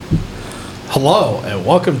Hello, and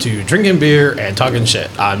welcome to Drinking Beer and Talking Shit.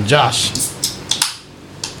 I'm Josh.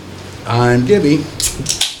 I'm Gibby.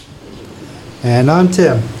 And I'm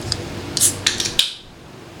Tim.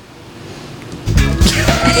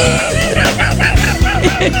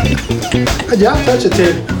 Yeah, touch it,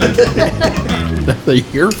 Tim.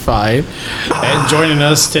 You're fine. And joining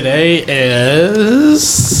us today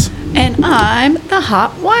is... And I'm the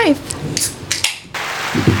hot wife.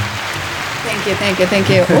 Thank you.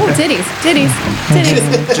 Oh, titties.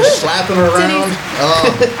 Just slapping her around.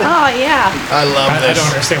 Oh, yeah. I love I this. don't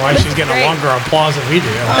understand why she's getting great. a longer applause than we do.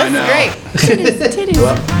 That's great. Titties.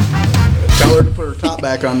 Well, tell her to put her top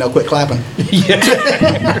back on. They'll quit clapping.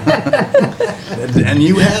 And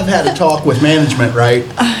you have had a talk with management, right?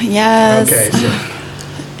 Yes. Okay, so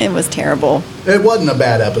It was terrible. it wasn't a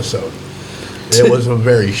bad episode. It was a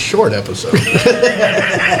very short episode. But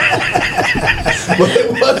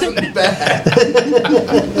it wasn't bad.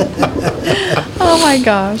 Oh, my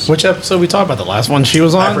gosh. Which episode we talked about? The last one she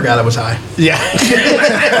was on? I forgot I was high. Yeah.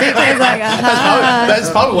 Because like, That's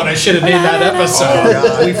probably what I should have named that episode. Oh,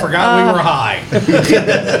 God. We forgot we were high.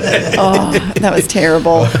 oh, that was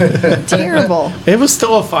terrible. Terrible. It was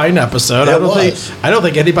still a fine episode. It I don't was.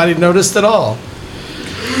 think anybody noticed at all.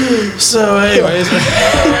 So, anyways,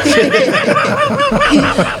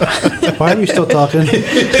 Why are we still talking?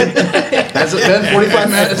 Has it been 45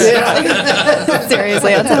 minutes?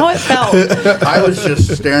 Seriously, that's how it felt. I was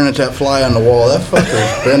just staring at that fly on the wall. That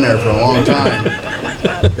fucker's been there for a long time.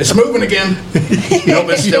 It's moving again. Nope,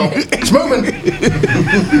 it's moving.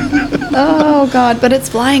 Oh, God. But it's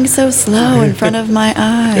flying so slow in front of my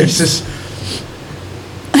It's eyes. just.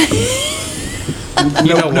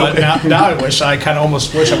 you know what? Now I wish I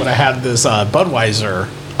almost wish I would have had this Budweiser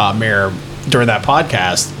mirror during that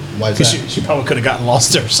podcast. Why is Because that? she probably could have gotten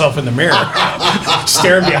lost to herself in the mirror,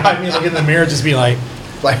 staring behind me, looking in the mirror, just be like,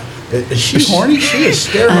 Like, is she horny? She is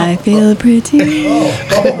staring. I feel pretty.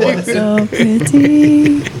 Oh, So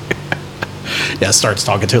pretty. yeah, starts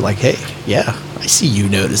talking to it like, hey, yeah, I see you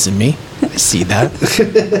noticing me. I see that.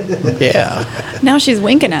 Yeah. Now she's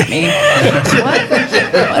winking at me.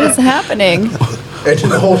 What is happening?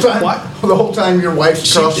 and the whole time your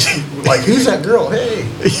wife's across, like, who's that girl? Hey,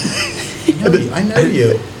 I know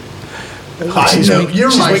you. I know you're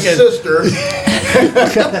my winking. sister.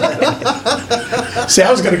 See, I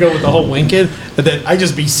was going to go with the whole winking, but then I'd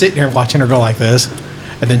just be sitting here watching her go like this,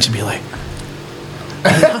 and then she'd be like,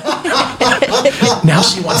 now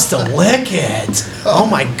she wants to lick it. Oh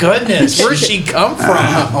my goodness, where'd she come from?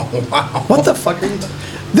 Wow. What the fuck are you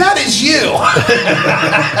That is you!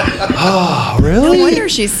 Oh, No really? wonder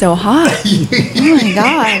she's so hot. Oh my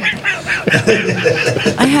God.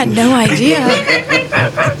 I had no idea.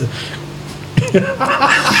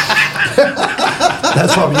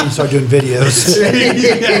 That's why we need to start doing videos.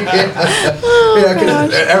 Yeah,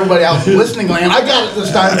 because everybody else listening going, I got it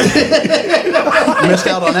this time. Missed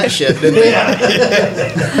out on that shit, didn't they?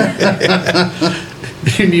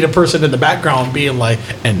 You need a person in the background being like,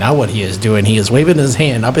 and now what he is doing, he is waving his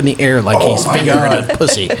hand up in the air like he's my fingering God. a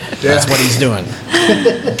pussy. That's what he's doing.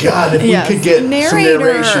 God, if Yes. we could get Narrator. some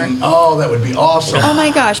narration, oh, that would be awesome. Oh my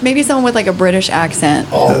gosh, maybe someone with like a British accent.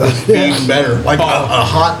 Oh, that would be even better. Like a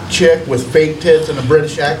hot chick with fake tits and a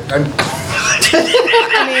British accent. I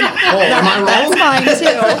mean, Am I that's wrong? fine too.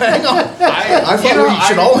 Hang on. I thought we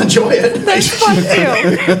should all enjoy it. That's fun too.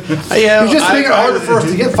 Yeah, You're just making it harder for us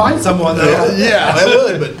to find someone, though. Yeah, I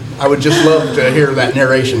would, but I would just love to hear that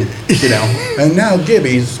narration, you know. And now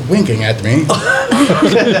Gibby's winking at me.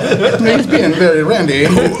 He's being very randy.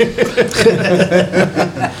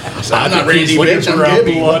 So I'm not Randy, bitch, I'm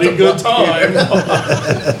Gibby. bloody good time.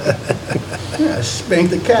 Yeah, spank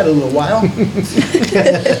the cat a little while.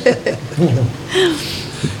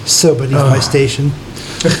 So beneath my station.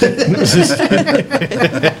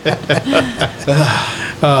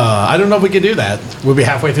 I don't know if we could do that. We'll be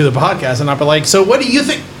halfway through the podcast and I'll be like, so what do you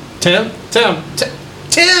think? Tim,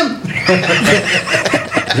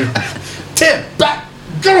 back,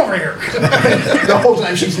 get over here. The whole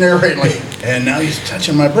time she's narrating, like, and now he's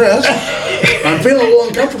touching my breast. I'm feeling a little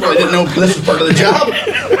uncomfortable. I didn't know this was part of the job.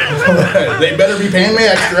 They better be paying me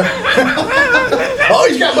extra. Oh,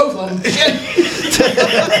 he's got both of them.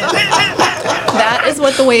 That is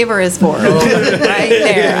what the waiver is for. Right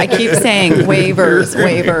there. I keep saying waivers.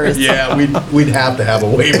 Yeah, we'd have to have a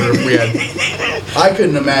waiver if we had. I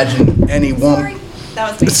couldn't imagine any woman.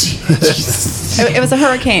 That was me. It was a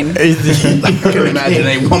hurricane. I couldn't imagine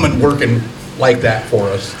a woman working like that for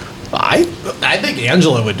us. I think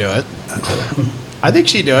Angela would do it. I think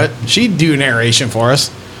she'd do it. She'd do narration for us.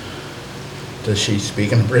 Does she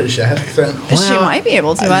speak in a British accent? She might be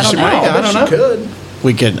able to. I don't She know. might. I don't know. She could.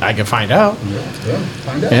 I can find out. Yeah,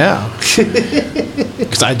 find out. Yeah.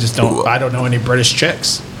 Because I don't know any British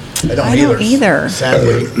chicks. I I don't either.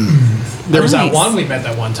 Sadly. There was that Nice. one we met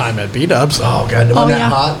that one time at B-Dubs. Oh God, the one that yeah.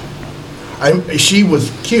 hot. She was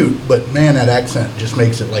cute, but man, that accent just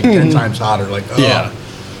makes it like 10 times hotter. Like, oh, Yeah.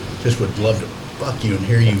 just would love to fuck you and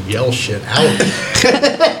hear you yell shit out.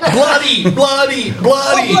 Bloody, bloody,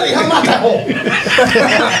 bloody. Oh, bloody, how about that hole?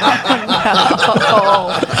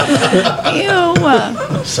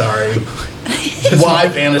 Ew. Sorry. Why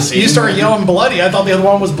fantasy? You started yelling bloody. I thought the other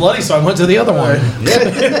one was bloody, so I went to the other one.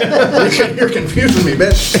 Yeah. You're confusing me,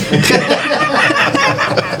 bitch.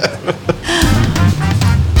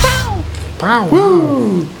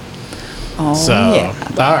 Woo. Oh, So, yeah.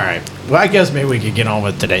 all right. Well, I guess maybe we could get on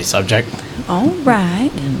with today's subject. All right.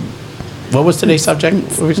 What was today's subject?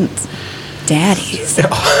 Daddies.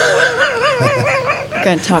 We're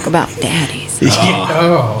going to talk about daddies.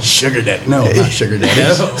 Oh. Sugar daddy. No, not sugar daddy.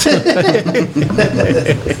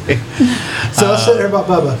 So let's sit there about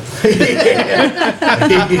Bubba.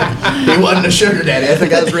 He wasn't a sugar daddy. I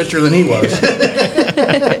think I was richer than he was.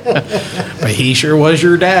 But he sure was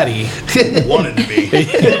your daddy. Wanted to be.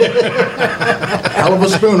 Hell of a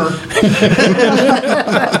spooner.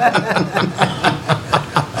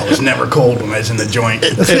 I was never cold when I was in the joint.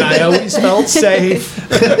 And I always felt safe.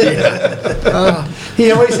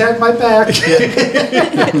 He always had my back.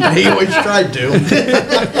 He always tried to.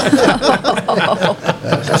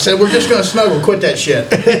 I said, we're just going to snuggle. Quit that shit.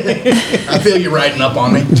 I feel you riding up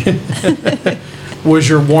on me. Was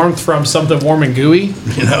your warmth from something warm and gooey?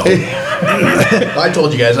 You know. I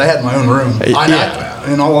told you guys I had my own room.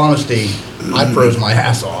 In all honesty, I froze my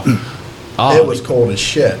ass off. Oh, It was cold as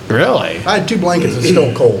shit. really? I had 2 blankets. It's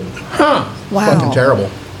still cold. Huh. Wow. Fucking terrible.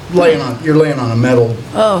 You're laying on a metal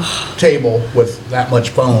table with that much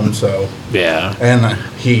foam, so. Yeah. And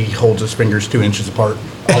he holds his fingers 2 inches apart.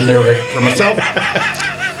 I'll narrate for myself.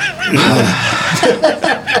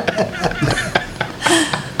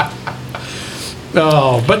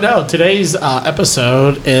 Oh, but no, today's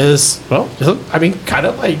episode is, well, I mean, kind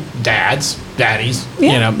of like daddies. Yeah.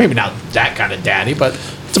 You know, maybe not that kind of daddy, but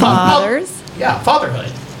it's about Fathers. yeah,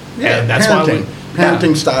 fatherhood. Yeah, and that's why we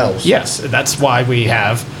parenting styles. Yes, that's why we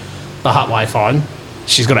have the hot wife on.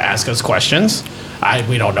 She's going to ask us questions.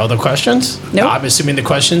 We don't know the questions. Nope. I'm assuming the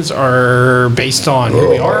questions are based on who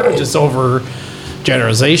we are, just over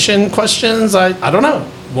generalization questions. I don't know.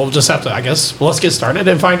 We'll just have to, I guess, let's get started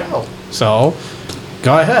and find out. So,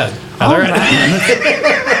 go ahead. All Heather.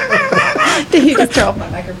 right. Did you just throw off my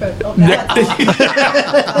microphone? Oh, no.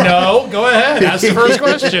 No, go ahead. Ask the first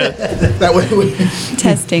question. That way we,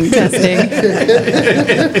 Testing.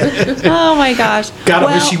 Oh my gosh. God, I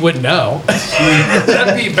Well, wish she wouldn't know.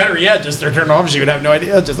 That'd be better yet. Just turn off. She would have no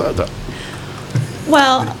idea. Just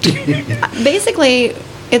Well, basically,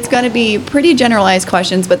 it's going to be pretty generalized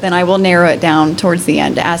questions, but then I will narrow it down towards the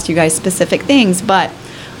end to ask you guys specific things. But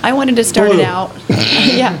I wanted to start it out.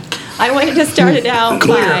 Yeah. I wanted to start it out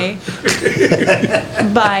by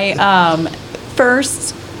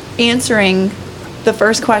first answering the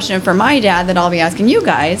first question for my dad that I'll be asking you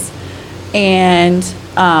guys, and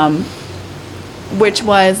which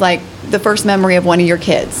was like the first memory of one of your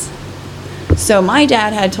kids. So my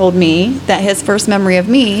dad had told me that his first memory of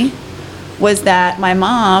me was that my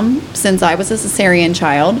mom, since I was a cesarean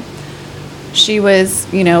child, she was,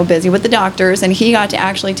 busy with the doctors, and he got to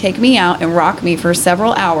actually take me out and rock me for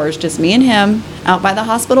several hours, just me and him, out by the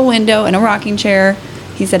hospital window in a rocking chair.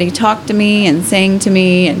 He said he talked to me and sang to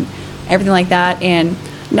me and everything like that. And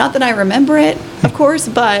not that I remember it, of course,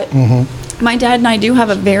 but my dad and I do have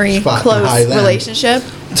a very Spot close high then. relationship.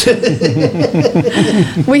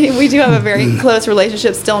 we do have a very close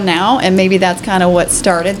relationship still now, and maybe that's kind of what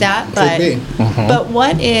started that. But be. but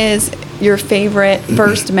what is your favorite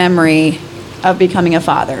first memory of becoming a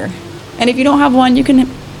father? And if you don't have one, you can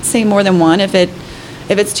say more than one if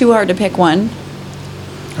it's too hard to pick one.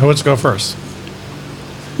 Who wants to go first?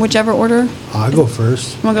 Whichever order. I'll go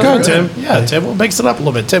first. You wanna Go ahead, first? Tim. Yeah, Tim. We'll mix it up a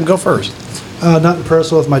little bit. Tim, go first. Nothing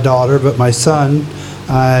personal with my daughter, but my son.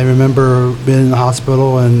 I remember being in the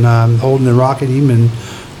hospital and holding and rocking him, and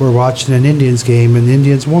we're watching an Indians game, and the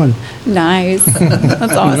Indians won. Nice.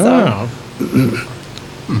 That's awesome. Oh.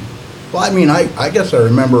 well, I mean, I guess I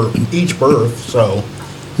remember each birth, so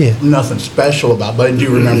Yeah. nothing special about, but I do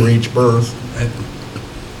remember each birth. And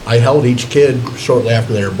I held each kid shortly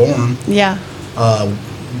after they were born. Yeah.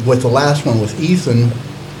 With the last one with Ethan,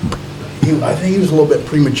 I think he was a little bit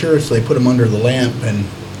premature, so they put him under the lamp. And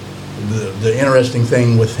the interesting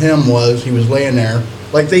thing with him was he was laying there,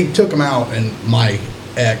 like they took him out, and my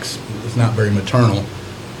ex is not very maternal.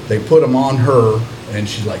 They put him on her, and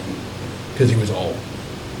she's like, because he was all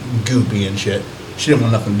goopy and shit. She didn't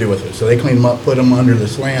want nothing to do with it. So they cleaned him up, put him under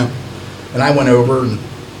this lamp, and I went over and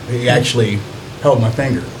he actually held my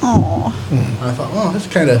finger. Oh, I thought, oh,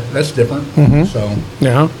 that's different. So,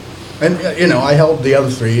 Yeah. and I held the other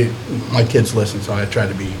three. My kids listen, so I tried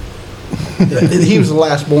to be. He was the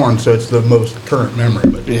last born, so it's the most current memory.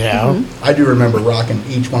 But Yeah. I do remember rocking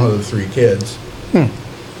each one of the three kids.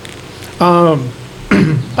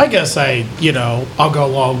 I guess I'll go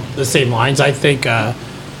along the same lines. I think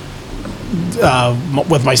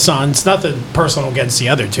with my sons, nothing personal against the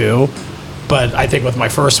other two, but I think with my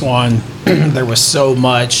first one, there was so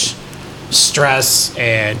much stress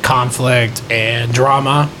and conflict and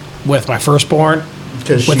drama with my firstborn,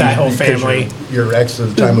 with that whole family. Your ex at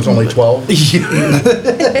the time was only 12. She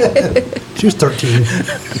was 13.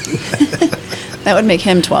 that would make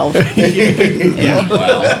him 12. Yeah,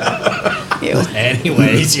 well, Ew.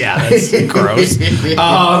 anyways, yeah, that's gross.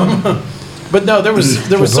 But no, there was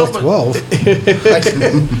We're so both much. 12.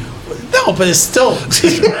 No, but it's still.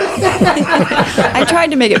 I tried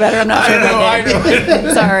to make it better. I'm not sure if I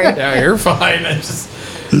did. Sorry. Yeah, you're fine.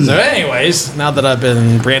 So, anyways, now that I've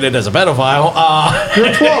been branded as a pedophile,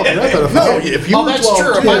 You're 12. You're not gonna No, if you were that's 12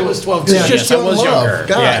 true. If too, I was 12 too, it's just yes, I young was love. younger.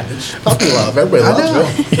 God, Yeah. it's puppy love. Everybody loves know.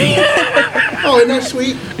 it. Oh, isn't that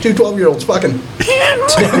sweet? Two 12-year-olds fucking.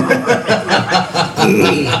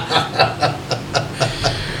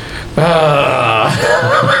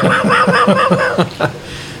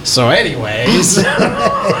 So, anyways,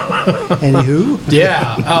 Anywho,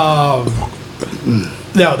 yeah.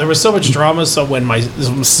 No, there was so much drama. So when my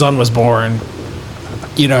son was born,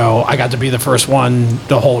 I got to be the first one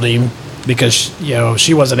to hold him because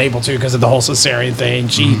she wasn't able to because of the whole cesarean thing.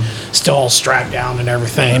 She still strapped down and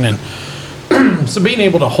everything, and so being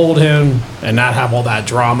able to hold him and not have all that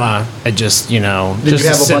drama, and just Did just you have to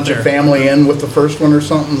a sit bunch there. of family in with the first one or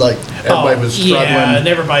something? Like everybody was struggling. Yeah, and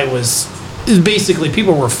everybody was. Basically,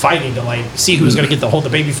 people were fighting to see who was going to get to hold the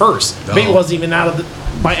baby first. The baby Oh. wasn't even out of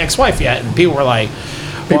my ex-wife yet, and people were like,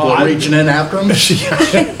 People well, are reaching in after them.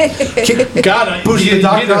 God, pushing the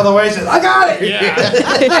doctor out of the way and said, I got it! Yeah.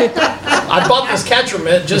 I bought this catcher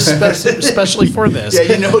mitt just especially for this. Yeah,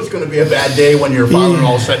 it's going to be a bad day when your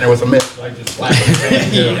father-in-law's sitting there with a mitt. Like just slapping his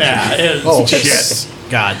hand. Yeah, it was Oh, just,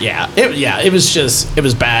 God, yeah. It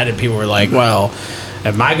was bad, and people were like, well,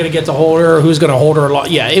 am I going to get to hold her? Who's going to hold her?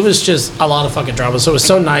 Yeah, it was just a lot of fucking drama. So it was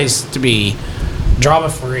so nice to be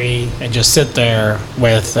drama-free and just sit there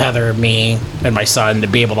with Heather, me, and my son to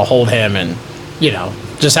be able to hold him and,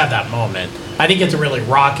 just have that moment. I didn't get to really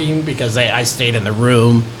rock him because I stayed in the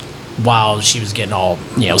room while she was getting all,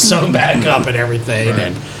 sewn back up and everything. Right.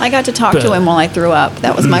 And I got to talk to him while I threw up.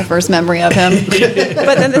 That was my first memory of him.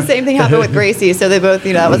 But then the same thing happened with Gracie. So they both,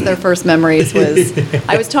 that was their first memories. Was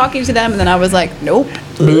I was talking to them and then I was like, nope.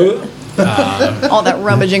 All that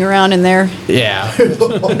rummaging around in there. yeah.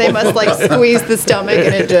 They must squeeze the stomach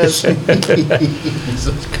and it just.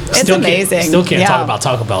 It's amazing. Still can't Yeah. talk about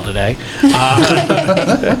Taco Bell today.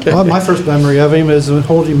 Well, my first memory of him is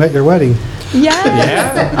holding him at your wedding. Yes.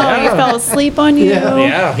 Yeah. Oh, he fell asleep on you. Yeah.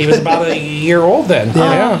 Yeah, he was about a year old then.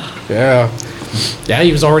 Yeah. Yeah. Yeah,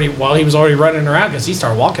 he was already running around because he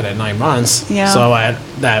started walking at 9 months. Yeah. So at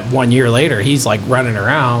that 1 year later, he's running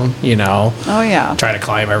around, Oh yeah. trying to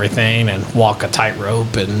climb everything and walk a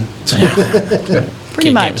tightrope and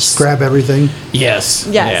Pretty much. Grab everything. Yes.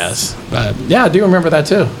 Yes. But yeah, I do remember that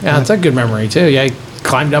too. Yeah, it's a good memory too. Yeah, he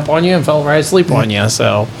climbed up on you and fell right asleep on you.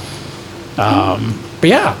 So, but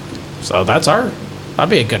yeah, so that'd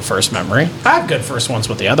be a good first memory. I have good first ones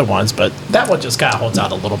with the other ones, but that one just kind of holds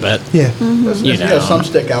out a little bit. Yeah. Some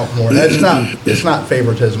stick out more. It's not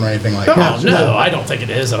favoritism or anything like Oh, that. no, I don't think it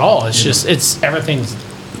is at all. It's just, everything's,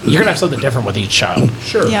 you're going to have something different with each child.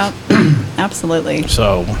 Sure. Yeah. Absolutely.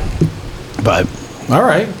 So, but, all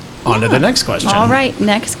right, on to the next question. All right.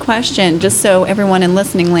 Next question. Just so everyone in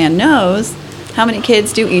listening land knows, how many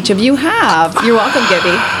kids do each of you have? You're welcome,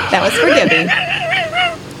 Gibby. That was for Gibby.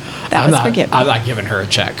 That was for Gibby. I'm not giving her a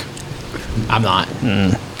check. I'm not.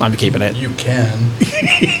 I'm keeping it. You can.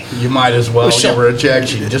 You might as well Well, give her a check.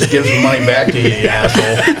 She just gives the money back to you, you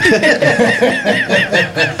asshole.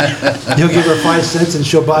 You'll give her 5 cents and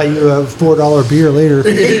she'll buy you a $4 beer later.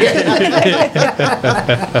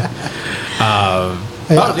 Oh,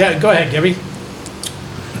 yeah, go ahead, Gibby.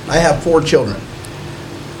 I have 4 children,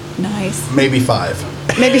 Nice. maybe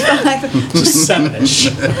 5. Maybe 5. Just 7-ish.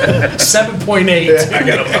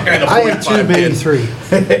 7.8. I have 2, maybe 3.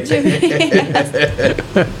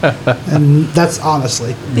 And that's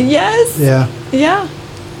honestly. Yes. Yeah. Yeah.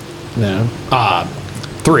 No.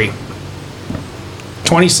 3.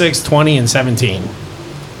 26, 20, and 17.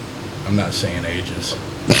 I'm not saying ages.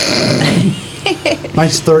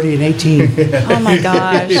 Mine's 30 and 18. Oh my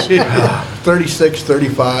gosh. 36,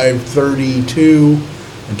 35, 32,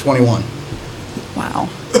 and 21. Wow.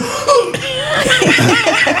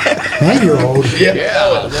 Man, you're old.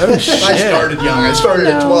 Yeah. I started young. I started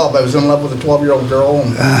at 12. I was in love with a 12-year-old girl.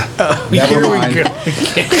 And never mind.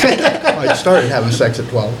 I started having sex at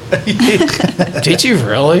 12. Did you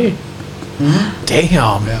really?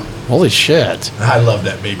 Damn. Yeah. Holy shit. I love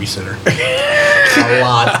that babysitter. A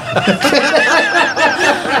lot.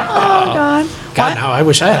 Oh God. God, now I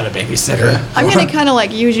wish I had a babysitter. I'm going to kind of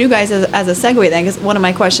like use you guys as a segue then, because one of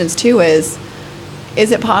my questions too is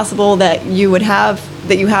it possible that you have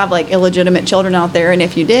like illegitimate children out there, and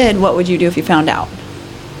if you did, what would you do if you found out?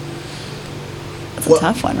 That's a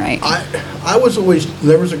tough one, right? I was always,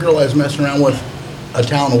 there was a girl I was messing around with a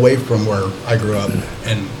town away from where I grew up,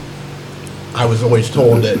 and I was always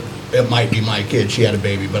told that it might be my kid. She had a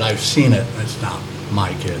baby, but I've seen it. It's not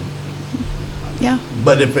my kid. Yeah.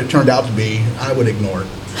 But if it turned out to be, I would ignore it.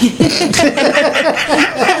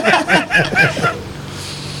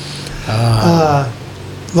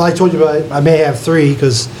 Well, I told you about, I may have 3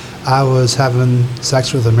 because I was having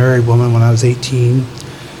sex with a married woman when I was 18.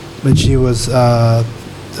 When she was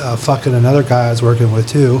fucking another guy I was working with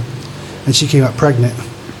too, and she came up pregnant.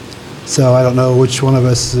 So I don't know which one of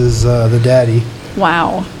us is the daddy.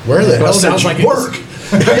 Wow. Where the hell sounds did like you it's- work?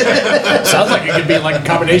 Sounds like it could be like a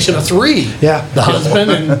combination of 3. Yeah. The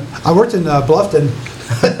husband and I worked in Bluffton.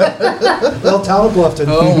 Little town of Bluffton.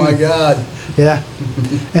 Oh my God. Yeah.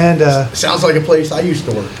 And Sounds like a place I used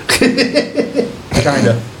to work.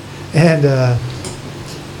 Kinda. And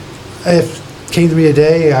if it came to me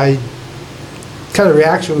today, I kind of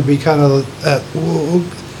reaction would be kind of,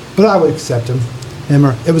 but I would accept him.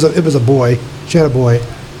 It was a boy. She had a boy,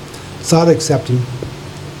 so I'd accept him.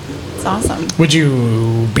 It's awesome. would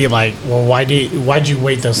you be like, well, why'd you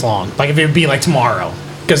wait this long? Like if it would be like tomorrow?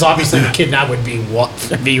 Because obviously the kid now would be what?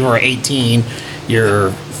 If you were 18, you're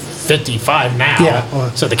 55 now. Yeah.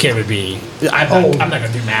 So the kid would be. I'm not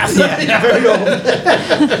going to do math. Very old.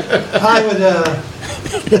 I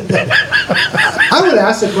would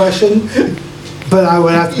ask the question, but I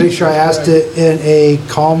would have to make sure I asked it in a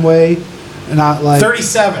calm way, and not like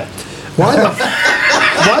 37. Why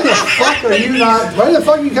the fuck are you not? Why the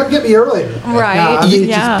fuck you come get me earlier? Right, Nah, I mean,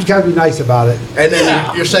 yeah. just, you gotta be nice about it. And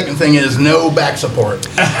then your second thing is no back support.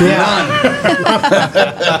 None.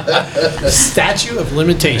 Statute of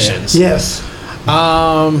limitations. Yes.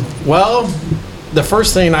 Well, the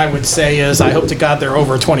first thing I would say is I hope to God they're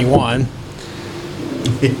over 21.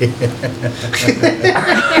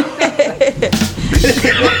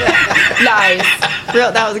 Nice.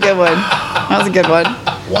 That was a good one. That was a good one.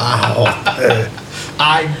 Wow.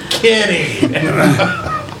 I'm kidding.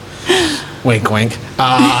 Wink, wink.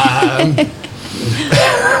 Talk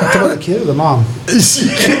about the kid or the mom?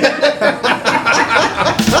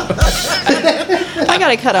 I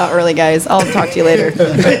gotta cut out early, guys. I'll talk to you later.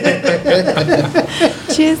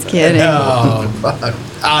 Just kidding.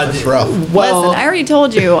 That's rough. Well, Listen, I already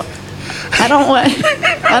told you. I don't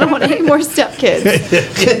want any more stepkids.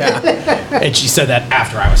 and she said that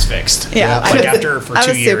after I was fixed. Yeah, Like after for I 2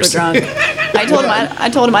 was years. super drunk. I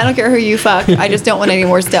told him I don't care who you fuck. I just don't want any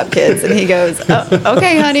more stepkids. And he goes, oh,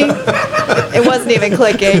 okay, honey. It wasn't even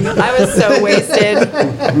clicking. I was so wasted.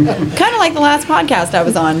 Kind of like the last podcast I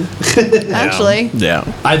was on, actually. Yeah.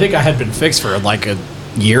 I think I had been fixed for like a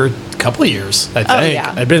couple of years, I think. Oh,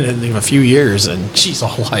 yeah. I'd been in a few years, and she's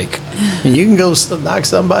all like, you can go knock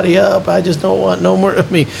somebody up. I just don't want no more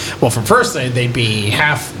of me. Well, for first, they'd be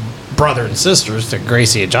half brother and sisters to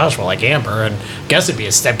Gracie and Joshua, like Amber, and I guess it'd be a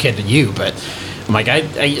stepkid to you, but I'm like,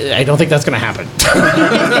 I don't think that's going to happen.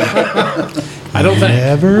 I don't think.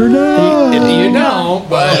 Never know. You know, Well,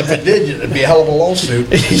 but if it did, it'd be a hell of a lawsuit.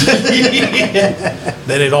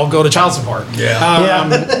 then it'd all go to child support. Yeah.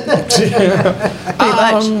 Pretty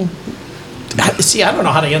much. See, I don't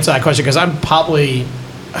know how to answer that question because I'm probably,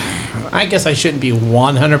 I guess I shouldn't be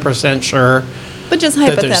 100% sure. But just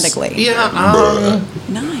that there's- hypothetically. Yeah,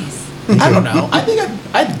 Nice. I don't know. I think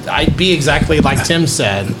I'd be exactly like Tim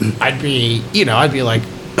said. I'd be like,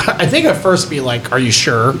 I think at first be like, are you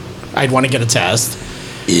sure? I'd want to get a test.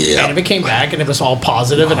 Yeah. And if it came back and it was all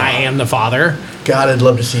positive and I am the father, God, I'd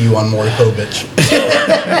love to see you on Maury Povich.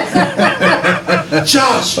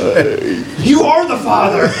 Josh, you are the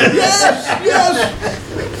father. Yes.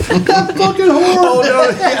 That fucking horrible.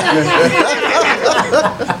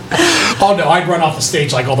 oh no, I'd run off the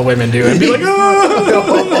stage like all the women do and be like,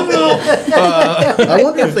 I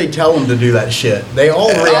wonder if they tell them to do that shit. They all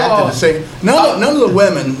reacted the same. None of the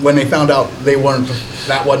women, when they found out that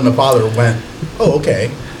wasn't the father, went, "Oh,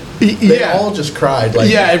 okay." They Yeah. all just cried. Like,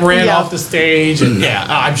 Yeah, it ran Yeah. off the stage, and yeah,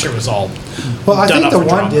 I'm sure it was all. Well, I done think up the for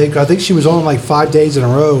one drama. did. 'Cause I think she was on like 5 days in a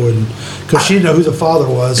row, and because she didn't know who the father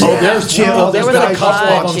was. Oh, there's She had all there's those been a guys- couple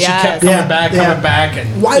of them. She yes. kept coming Yeah, back, yeah. coming back,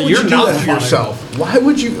 and why would you're you do not that for funny. yourself? Why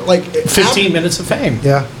would you, like... 15 minutes of fame.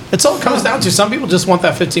 Yeah. It's all it comes down to. Some people just want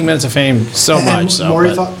that 15 minutes of fame so And much. So, Maury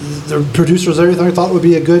but- thought the producers, everything thought it would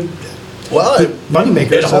be a good Well,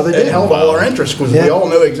 moneymaker, so they it did. held all our interest because Yeah. we all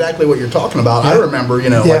know exactly what you're talking about. I Yeah. remember,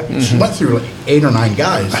 Yeah. like, she went through like 8 or 9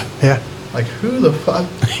 guys. Yeah. Like, who the fuck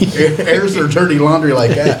airs their dirty laundry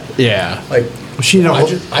like that? yeah. Like, Was she in a, I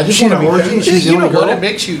just she in wanna a be orgy? famous. She's the You know only what? girl? It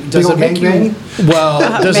makes you. Big Does old it make you? gangbang?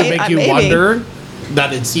 Well, does it make you Maybe. wonder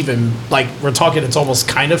that it's even like we're talking? It's almost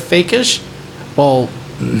kind of fakeish. Well,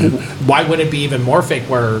 why would it be even more fake?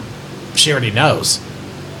 Where she already knows.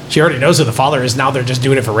 She already knows who the father is. Now they're just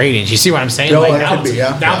doing it for ratings. You see what I'm saying? Yeah, like that now, could be,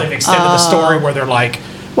 yeah. now they've extended the story where they're like,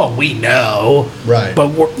 "Well, we know, Right.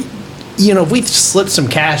 But we've slipped some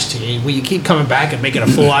cash to you. Will you keep coming back and making a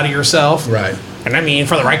fool out of yourself? Right. And I mean,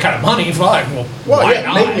 for the right kind of money, fine. Well, well, why yeah,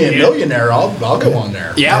 not? make me a dude? millionaire. I'll go on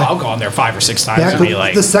there. Yeah, I'll go on there 5 or 6 times Yeah, and 'cause be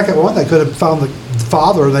like, the second one, they could have found the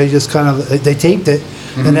father. They just kind of they taped it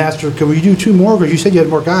and asked her, "Can we do 2 more? Because you said you had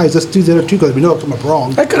more guys. Let's do the other 2 because we know it'll come up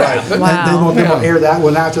wrong." that could Right. happen. Wow. And then we'll air that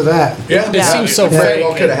one after that. Yeah, It seems so very fake.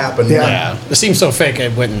 well could have happened. Yeah. Yeah, it seems so fake. I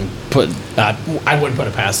wouldn't put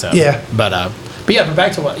it past them. Yeah. but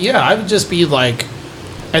back to what? Yeah, I would just be like,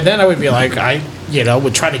 and then I would be like,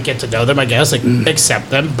 would try to get to know them. I guess like accept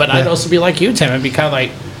them, but I'd Yeah. also be like you, Tim, and be kind of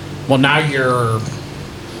like, well, now you're,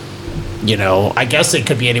 I guess it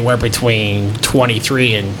could be anywhere between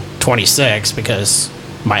 23 and 26 because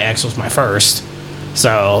my ex was my first.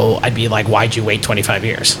 So I'd be like, why'd you wait 25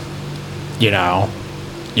 years? Right.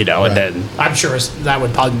 And then I'm sure that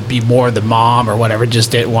would probably be more the mom or whatever,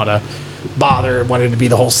 just didn't want to bother, wanted to be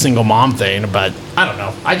the whole single mom thing. But I don't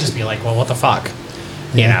know. I'd just be like, well, what the fuck?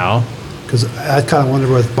 Because I kind of wonder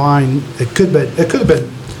with mine, it could have been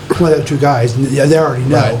one of the 2 guys. And yeah, they already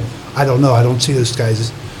know. Right. I don't know. I don't see those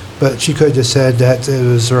guys. But she could have just said that it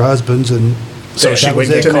was her husband's, and So Yeah, she that would was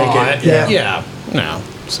get it. To make caught. it, yeah. Yeah. No.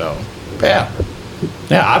 So, yeah.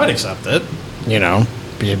 Yeah, I would accept it.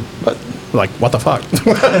 But like, what the fuck?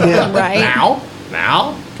 yeah. Right.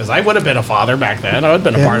 Now? Because I would have been a father back then. I would have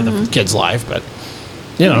been a Yeah. part of the kid's life, but,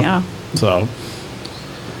 Yeah. So,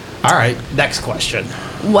 all right, next question.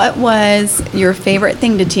 What was your favorite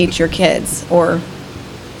thing to teach your kids, or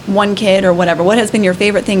one kid, or whatever? What has been your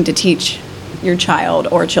favorite thing to teach your child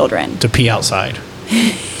or children? To pee outside.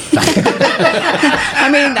 I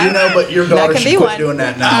mean, that, But your that daughter can should be quit one. doing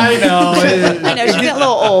that now. know. I know she's getting a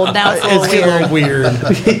little old now. It's a It's getting a little little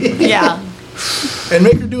weird. weird. Yeah. And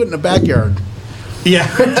make her do it in the backyard. Yeah.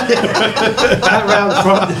 Not around the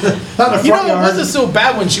front, not the front It yard. wasn't so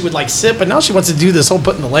bad when she would like sit, but now she wants to do this whole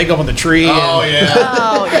putting the leg up on the tree. Oh, and, yeah.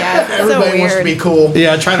 Oh, yeah. It's so Everybody wants to weird. be cool.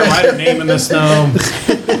 yeah, trying to write her name in the snow.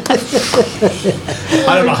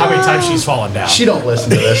 I don't know how many times she's fallen down. She don't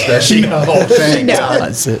listen to this, does she? Oh, thank No. God.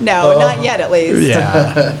 That's it. No, not yet, at least.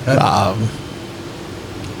 Yeah.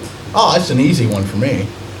 Oh, that's an easy one for me.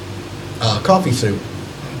 Coffee soup.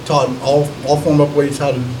 Taught all form up ways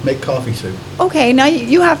how to make coffee soup. Okay, now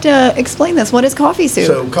you have to explain this. What is coffee soup?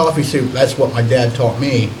 So coffee soup, that's what my dad taught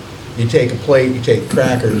me. You take a plate, you take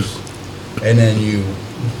crackers, and then you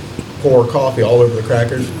pour coffee all over the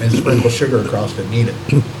crackers and sprinkle sugar across it and eat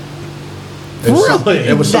it. Really?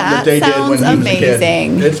 It was something that That they did when he was sounds a kid.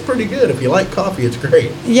 amazing. It's pretty good. If you like coffee, it's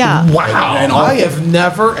great. Yeah. Wow. And all- I have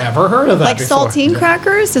never, ever heard of that Like before. saltine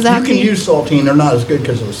crackers? Does that You have can to be- use saltine. They're not as good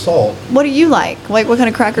because of the salt. What do you like? Like, what kind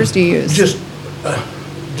of crackers do you use?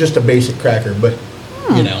 Just a basic cracker, but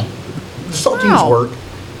you know, saltines Wow. work.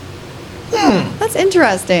 That's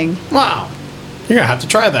interesting. Wow. You're going to have to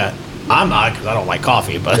try that. I'm not because I don't like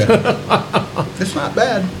coffee, but It's not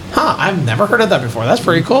bad. I've never heard of that before. That's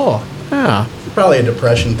pretty cool. Yeah. Probably a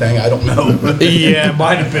depression thing. I don't know. Yeah,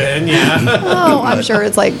 might have been. Yeah. Oh, I'm sure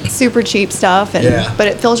it's like super cheap stuff, and Yeah. but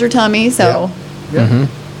it fills your tummy, so Yeah.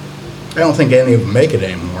 I don't think any of them make it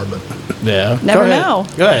anymore, but Yeah. Never Go ahead. know.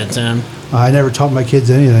 Go ahead, Tim. I never taught my kids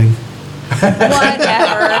anything.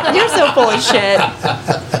 whatever. You're so full of shit.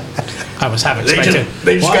 I was half they expecting.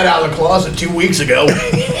 just got out of the closet 2 weeks ago.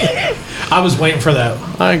 I was waiting for that.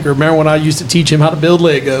 I remember when I used to teach him how to build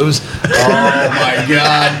Legos. Oh my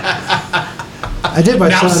God. I did my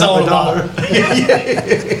Now son selling and my them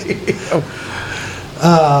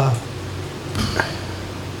all. daughter.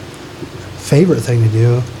 Favorite thing to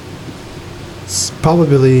do? It's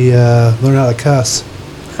probably learn how to cuss.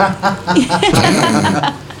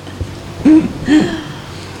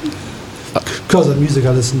 Because of the music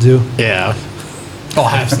I listen to. Yeah. Oh,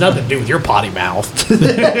 it has nothing to do with your potty mouth.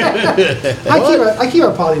 I keep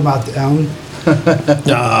a potty mouth down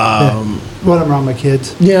when I'm around my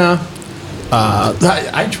kids. Yeah.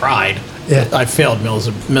 I tried. Yeah. I failed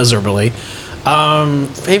miserably.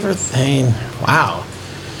 Favorite thing? Wow.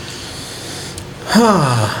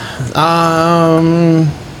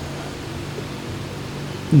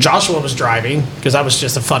 Joshua was driving because that was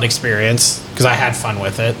just a fun experience because I had fun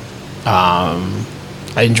with it.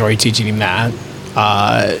 I enjoyed teaching him that.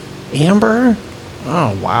 Amber?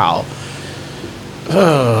 Oh, wow.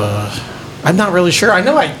 I'm not really sure. I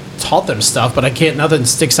know I taught them stuff, but nothing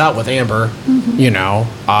sticks out with Amber,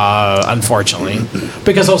 unfortunately.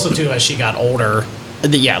 Because also, too, as she got older,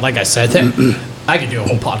 yeah, like I said, I could do a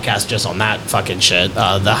whole podcast just on that fucking shit,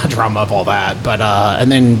 the drama of all that. But, and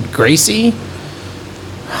then Gracie,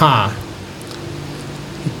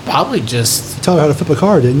 probably just... You taught her how to flip a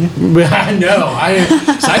car, didn't you? I know. I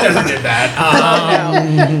never did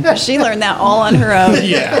that. She learned that all on her own.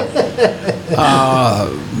 Yeah.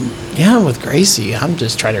 Yeah, with Gracie, I'm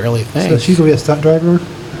just trying to really So think. she's going to be a stunt driver?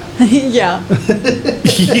 Yeah.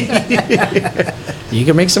 You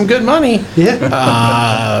can make some good money.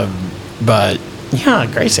 Yeah. But yeah,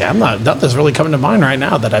 Gracie, nothing's really coming to mind right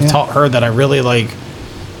now that I've taught her that I really like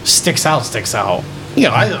sticks out. You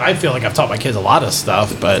know, I feel like I've taught my kids a lot of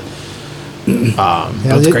stuff, but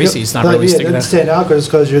with Gracie, it's not really it sticking doesn't out. stand out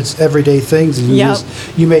because it's everyday things. And Yep.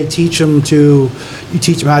 you may teach them how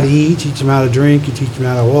to eat, teach them how to drink, you teach them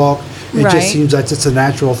how to walk. It Right. just seems like it's a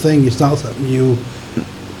natural thing. It's not something you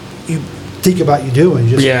think about you doing.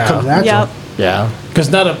 It just Yeah. comes natural. Yep. Yeah, because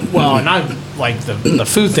and I like the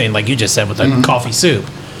food thing, like you just said with the coffee soup.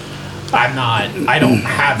 I don't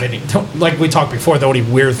have any, like we talked before, the only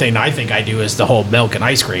weird thing I think I do is the whole milk and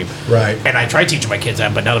ice cream. Right. And I try teaching my kids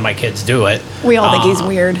that, but none of my kids do it. We all think he's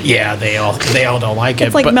weird. Yeah, they all don't like it.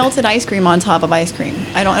 It's like but, melted ice cream on top of ice cream.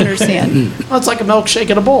 I don't understand. Well, it's like a milkshake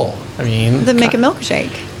in a bowl. I mean, Then make a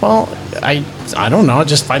milkshake. well, I don't know. I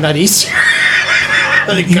just find that easier.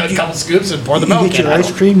 Cut a couple scoops and pour the milk You get in. your I ice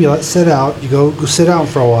don't- cream, you let it sit out, you go sit down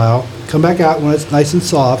for a while, come back out when it's nice and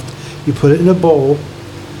soft, you put it in a bowl,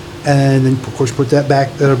 and then of course put that back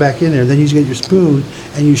in there. Then you get your spoon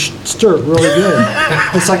and you stir it really good.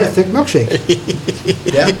 It's like a thick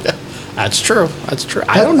milkshake. Yeah. That's true.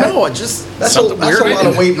 I don't know. It just That's something a weird. lot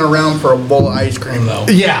of waiting around for a bowl of ice cream, though.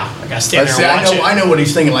 Yeah, I gotta stand there and watch I know what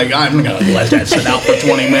he's thinking. Like, I'm gonna let that sit out for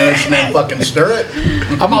 20 minutes and then fucking stir it.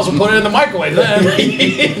 I might as well put it in the microwave then.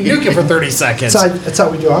 Nuke it for 30 seconds. That's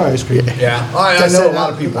how we do our ice cream. Yeah, I know a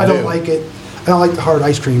lot of people I don't do. like it. I don't like the hard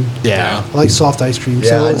ice cream. Yeah. I like soft ice cream.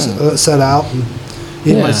 So Yeah. it's set out, and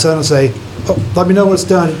even Yeah. my son will say, "Oh, let me know when it's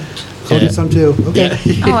done. I'll Yeah. get some too." Okay.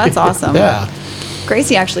 Oh, that's awesome. Yeah.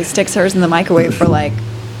 Gracie actually sticks hers in the microwave for like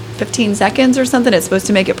 15 seconds or something. It's supposed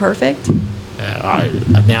to make it perfect.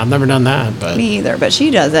 I've never done that, but Me either, but she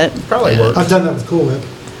does it. Probably Yeah. works. I've done that with Cool Whip.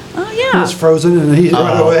 Oh, When yeah. it's frozen and heat it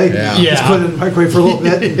right away. yeah. Just put it in the microwave for a little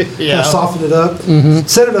bit and Yeah. soften it up.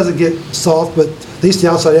 Center doesn't get soft, but at least the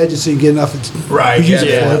outside edges so you get enough. Right, use it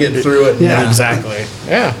yeah, for it. get through it. Yeah. exactly.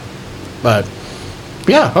 Yeah. But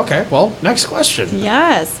yeah, okay. Well, next question.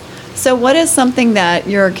 Yes. So, what is something that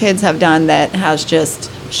your kids have done that has just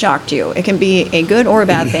shocked you? It can be a good or a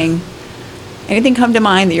bad thing. Anything come to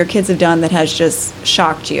mind that your kids have done that has just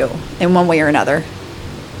shocked you in one way or another?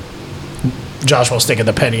 Josh will stick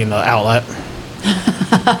the penny in the outlet.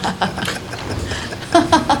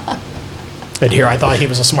 And here I thought he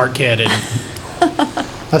was a smart kid, and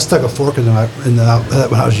I stuck a fork in the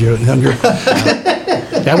outlet when I was younger.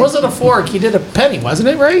 that wasn't a fork. He did a penny, wasn't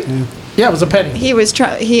it? Right? Yeah, it was a penny.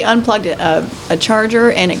 He unplugged a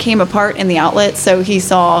charger and it came apart in the outlet. So he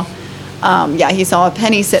saw, he saw a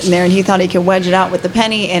penny sitting there and he thought he could wedge it out with the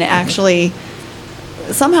penny, and it actually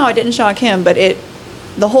somehow it didn't shock him, but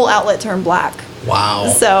the whole outlet turned black. Wow.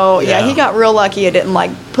 So Yeah. he got real lucky. It didn't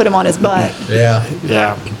like put him on his butt. Yeah.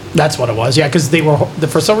 Yeah, that's what it was. Yeah, because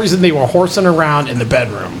for some reason they were horsing around in the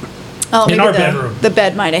bedroom. Oh, In maybe our the, bedroom. the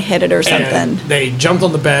bed might have hit it or something. And they jumped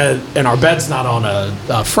on the bed, and our bed's not on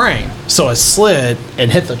a frame. So it slid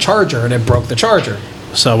and hit the charger, and it broke the charger.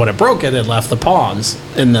 So when it broke it left the pawns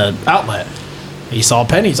in the outlet. He saw a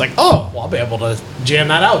penny. He's like, oh, well, I'll be able to jam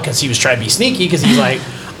that out, because he was trying to be sneaky, because he's like,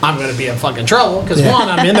 I'm going to be in fucking trouble. Because Yeah. one,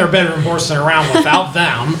 I'm in their bedroom horsing around without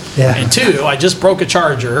them. Yeah. And two, I just broke a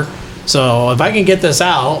charger. So if I can get this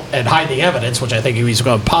out and hide the evidence, which I think he's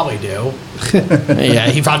going to probably do, yeah,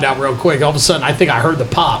 he found out real quick. All of a sudden, I think I heard the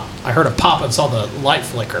pop. I heard a pop and saw the light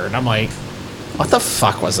flicker, and I'm like, "What the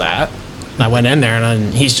fuck was that?" And I went in there, and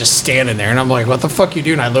then he's just standing there, and I'm like, "What the fuck you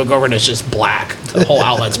doing?" I look over, and it's just black. The whole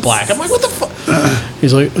outlet's black. I'm like, "What the fuck?"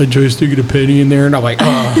 He's like, I tried sticking a penny in there, and I'm like,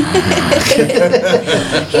 oh.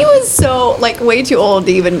 He was so, like, way too old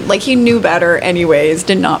to even, like, he knew better anyways,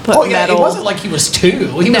 did not put Oh, yeah, metal. it wasn't like he was 2.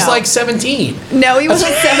 He was No. like 17. No, he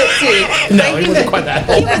wasn't 17. No, he wasn't quite that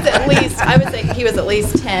He old. was at least, I would say he was at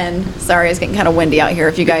least 10. Sorry, it's getting kind of windy out here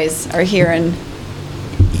if you guys are hearing.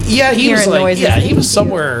 Yeah, he was Hearing like, noises. yeah, he was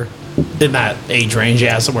somewhere in that age range,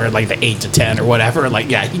 yeah, somewhere like the 8 to 10 or whatever. Like,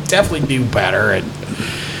 yeah, he definitely knew better, and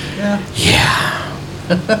yeah.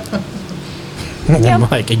 I'm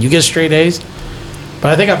like, and you get straight A's?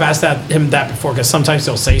 But I think I've asked him that before, because sometimes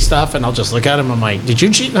he'll say stuff, and I'll just look at him. I'm like, did you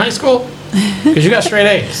cheat in high school? Because you got straight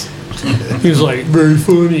A's. He was like, very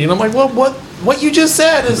funny, and I'm like, well, what you just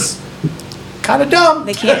said is kind of dumb.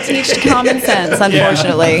 They can't teach common sense,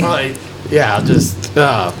 unfortunately. Yeah, like, yeah, just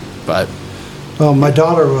but Well, my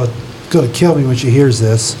daughter was going to kill me when she hears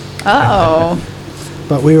this. Oh,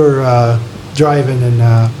 But we were driving and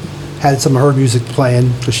had some of her music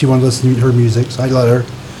playing because she wanted to listen to her music. So I let her.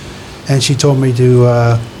 And she told me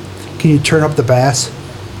to, can you turn up the bass?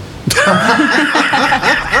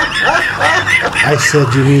 I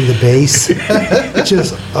said, you mean the bass?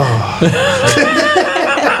 Just, oh.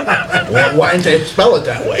 Well, why didn't they spell it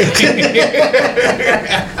that way?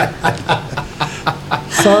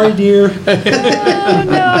 Sorry, dear. oh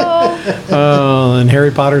no. oh, and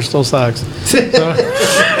Harry Potter still sucks.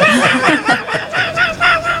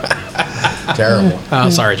 Terrible. Oh,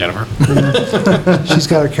 sorry, Jennifer. She's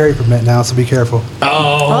got her carry permit now, so be careful.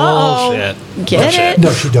 Oh, Uh-oh. shit. Get Oh, it? shit.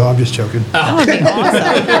 No, she don't. I'm just joking. That would be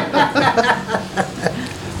awesome.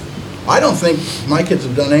 I don't think my kids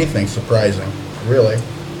have done anything surprising, really.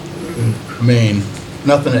 I mean,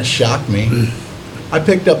 nothing that shocked me. I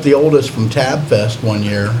picked up the oldest from Tab Fest one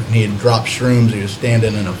year, and he had dropped shrooms. He was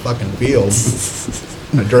standing in a fucking field.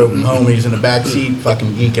 I drove him home. He's in the back seat, fucking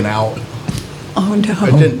geeking out. Oh It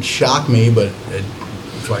no. didn't shock me, but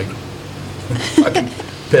it's like fucking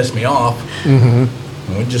pissed me off. And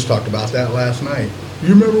we just talked about that last night.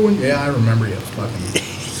 You remember when? Yeah, I remember you. Fucking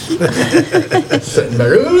sitting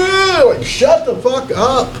there, like, shut the fuck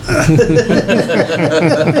up.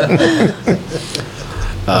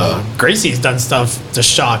 Gracie's done stuff to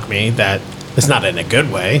shock me that it's not in a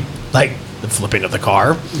good way, like the flipping of the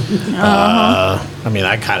car. I mean,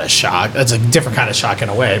 that kind of shock. That's a different kind of shock in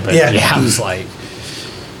a way, but Yeah. yeah, I was like,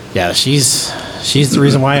 yeah, she's the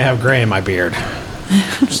reason why I have gray in my beard.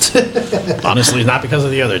 Honestly, not because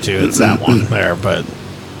of the other two. It's that one there, but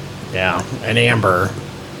yeah, and Amber.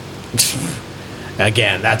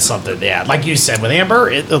 Again, that's something. Yeah, like you said with Amber,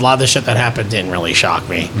 a lot of the shit that happened didn't really shock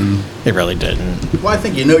me. It really didn't. Well, I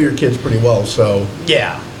think you know your kids pretty well, so,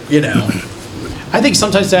 Yeah. you know. I think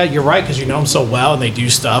sometimes that you're right because you know them so well and they do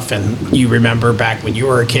stuff and you remember back when you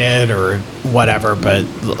were a kid or whatever. But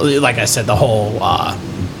like I said, the whole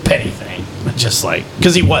penny thing, just like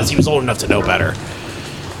because he was old enough to know better.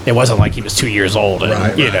 It wasn't like he was 2 years old and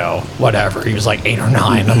Right, you right. know whatever. He was like 8 or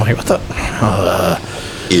 9. I'm like, what the?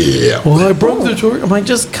 Yeah. Well, I broke the door. I'm like,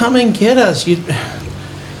 just come and get us. You're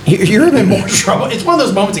in more trouble. It's one of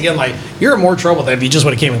those moments again, like you're in more trouble than if you just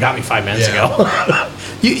would have came and got me 5 minutes Yeah. ago.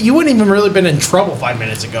 You wouldn't even really been in trouble 5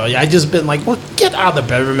 minutes ago. I just been like, well, get out of the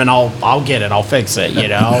bedroom and I'll get it. I'll fix it. You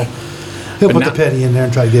know. He'll But put now- the penny in there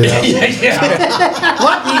and try to get it out. yeah.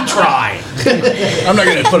 Let me try. I'm not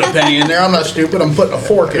going to put a penny in there. I'm not stupid. I'm putting a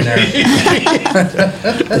fork in there. Yeah,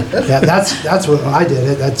 that's what I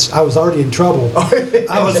did it. I was already in trouble.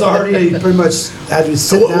 I was already pretty much had to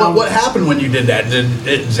So sit down. what happened when you did that? Did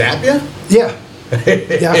it zap you? Yeah.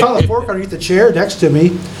 Yeah, I found a fork underneath the chair next to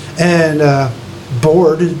me and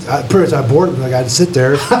bored. Pretty much I bored him. Like I had to sit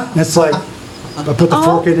there. And it's like, I put the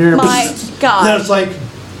fork in there. Oh my God. Then it's like,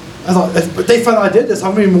 I thought, if they find out I did this,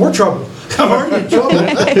 I'm going to be in more trouble. I'm already in trouble.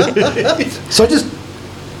 So I just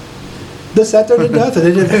sat there and did nothing.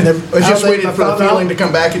 It didn't, I was just waiting for the feeling to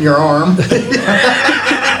come back in your arm.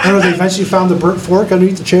 I don't know if they eventually found the burnt fork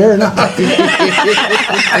underneath the chair or not.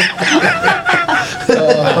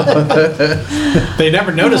 They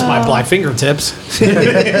never noticed my black fingertips.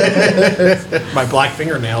 My black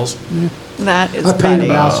fingernails. That is I painted funny.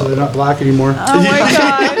 them out so they're not black anymore. Oh my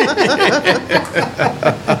God.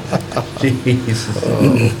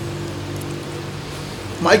 Jeez.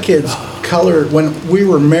 My kids colored when we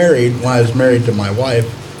were married. When I was married to my wife,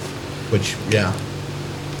 which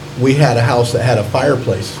we had a house that had a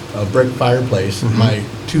fireplace, a brick fireplace. My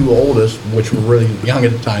two oldest, which were really young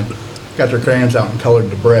at the time, got their crayons out and colored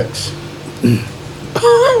the bricks.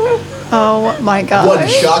 Oh my Wasn't God.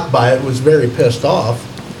 shocked by it. Was very pissed off.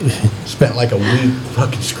 Spent like a week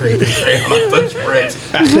fucking scraping crayon off those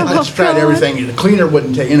bricks. I just tried everything. The cleaner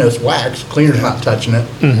wouldn't take. It's wax. Cleaner's not touching it.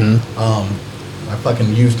 I I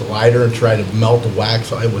fucking used a lighter and tried to melt the wax.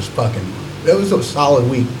 So it was a solid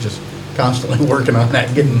week just constantly working on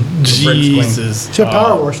that, getting the bricks clean. Jesus. Should have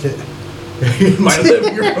power washed it. My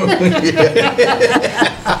living room.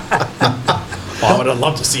 Oh, I would have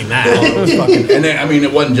loved to see that. And then, I mean,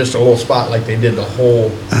 it wasn't just a little spot like they did the whole,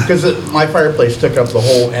 because my fireplace took up the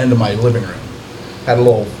whole end of my living room. Had a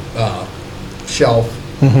little shelf,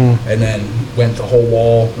 and then went the whole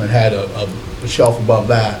wall and had a shelf above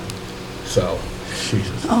that. So,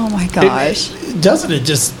 Jesus. Oh my gosh. Doesn't it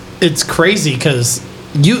just, it's crazy because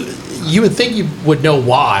you would think you would know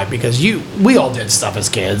why, because we all did stuff as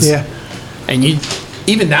kids. Yeah. And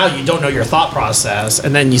even now you don't know your thought process,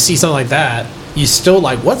 and then you see something like that, you still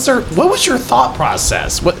like, what was your thought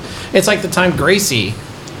process? It's like the time Gracie,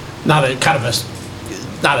 not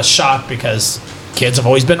a shock because kids have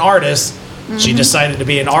always been artists. She decided to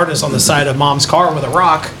be an artist on the side of mom's car with a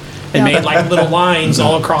rock and made like little lines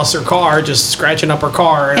all across her car, just scratching up her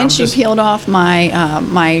car. And she peeled off my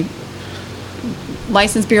my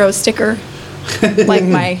license bureau sticker, like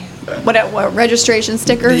my what registration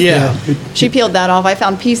sticker. Yeah. She peeled that off. I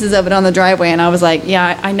found pieces of it on the driveway, and I was like,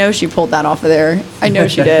 yeah, I know she pulled that off of there. I know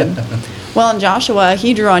she did. Well, and Joshua,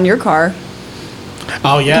 he drew on your car,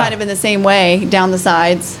 Oh yeah. kind of in the same way, down the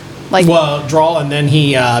sides. Like, Well, draw, and then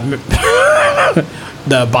he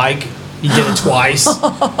the bike. He did it twice.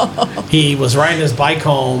 He was riding his bike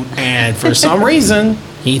home, and for some reason,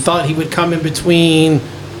 he thought he would come in between,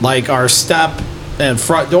 like our step and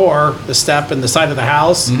front door, the step and the side of the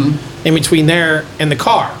house, in between there and the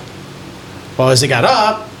car. Well, as he got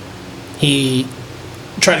up, he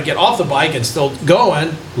tried to get off the bike and still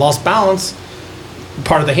going, lost balance.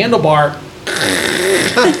 Part of the handlebar.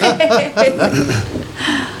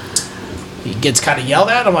 He gets kind of yelled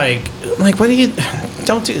at. I'm like, what do you?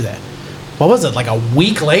 Don't do that. What was it? Like a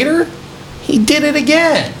week later, he did it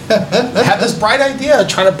again. Had this bright idea,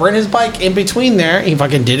 trying to bring his bike in between there. He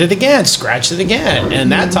fucking did it again, scratched it again.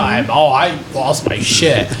 And that time, I lost my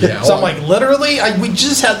shit. Yeah, So I'm like, literally, we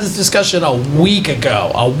just had this discussion a week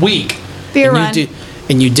ago. A week. Fear and run.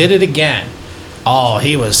 And you did it again. Oh,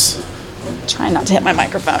 he was trying not to hit my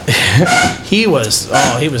mmicrophone. he was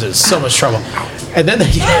in so much trouble. And then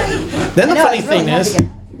the funny thing is,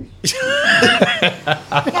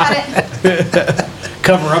 Got it.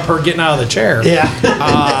 cover up her getting out of the chair. Yeah.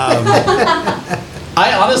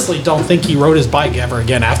 I honestly don't think he rode his bike ever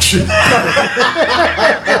again after that.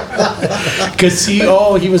 Because he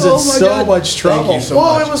was in Oh my so God. much trouble. Thank you so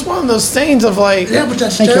Well, much. it was one of those things of like, Yeah, but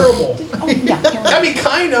that's terrible. Oh, yeah. I mean,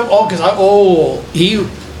 kind of.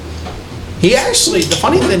 He actually, the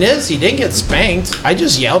funny thing is, he didn't get spanked. I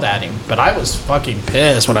just yelled at him, but I was fucking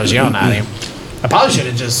pissed when I was yelling at him. I probably should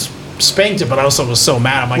have just spanked him, but I also was so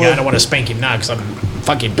mad. I'm like, I don't want to spank him now because I'm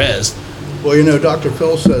fucking pissed. Well, Dr.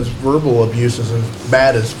 Phil says verbal abuse is as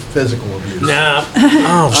bad as physical abuse. Nah.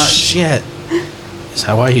 Oh, shit. Is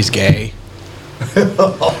that why he's gay? No,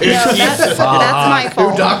 that's my Who,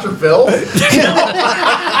 fault. Dr. Phil?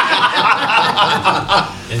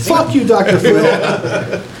 Is he? Fuck you, Dr. Phil.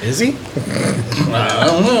 Is he? I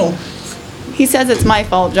don't know. He says it's my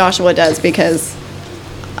fault, Joshua does, because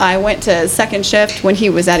I went to second shift when he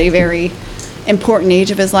was at a very important age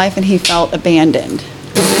of his life and he felt abandoned.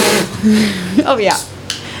 Oh, yeah.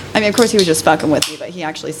 I mean, of course, he was just fucking with me, but he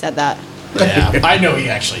actually said that. Yeah. I know he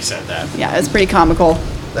actually said that. Yeah, it's pretty comical.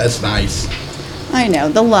 That's nice. I know,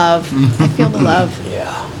 the love. I feel the love.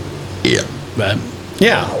 Yeah. Yeah. But,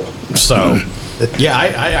 yeah. So, yeah,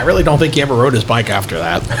 I really don't think he ever rode his bike after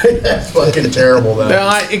that. That's fucking terrible, though.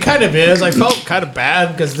 No, it kind of is. I felt kind of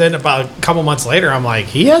bad because then about a couple months later, I'm like,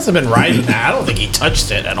 he hasn't been riding that. I don't think he touched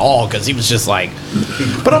it at all because he was just like,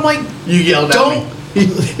 but I'm like, You yelled at me.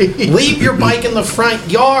 leave your bike in the front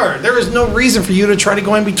yard. There is no reason for you to try to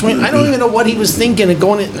go in between. I don't even know what he was thinking of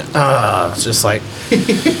going in. It's just like,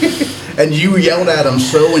 And you yelled at him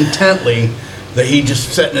so intently that he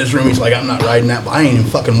just sat in his room. He's like, I'm not riding that, but I ain't even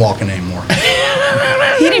fucking walking anymore.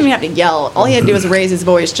 He didn't even have to yell. All he had to do was raise his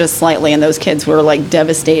voice just slightly, and those kids were like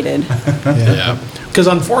devastated. yeah. Because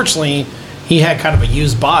unfortunately, he had kind of a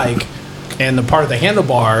used bike, and the part of the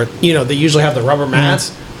handlebar, they usually have the rubber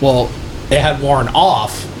mats. Well, it had worn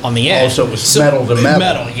off on the end. Oh, so it was metal to metal.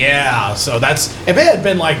 Metal, yeah. So that's, if it had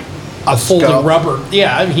been like a folding scuff. rubber,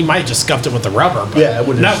 yeah, he might have just scuffed it with the rubber. But Yeah, I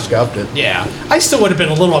would have scuffed it. Yeah, I still would have been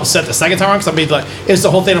a little upset the second time because I mean, like, it's the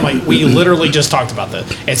whole thing. I'm like, we literally just talked about this.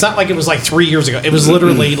 It's not like it was like 3 years ago. It was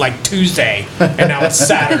literally like Tuesday, and now it's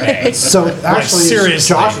Saturday. So actually, it's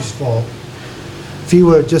seriously. Josh's fault. if he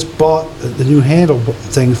would have just bought the new handle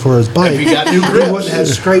thing for his bike, he got new he grips. wouldn't have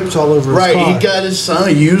scrapes all over Right, his car. he got his son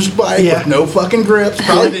a used bike Yeah. with no fucking grips.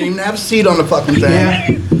 Probably didn't even have a seat on the fucking thing. Yeah.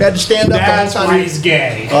 Had to stand up That's the whole why time. he's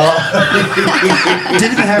gay.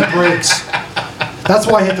 Didn't even have brakes. That's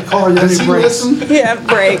why I hit the car. Didn't Does have he brakes. listen? Yeah,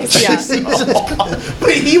 brakes, yeah.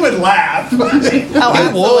 But he would laugh. Oh,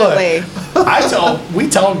 absolutely. We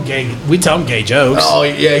tell him gay jokes. Oh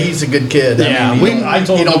yeah, he's a good kid. Yeah, I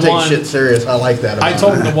told he don't him take one- shit serious. I like that. I about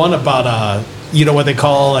told him. him the one about you know what they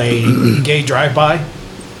call a gay drive-by,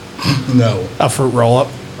 No, a fruit roll-up.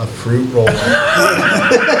 a fruit roll.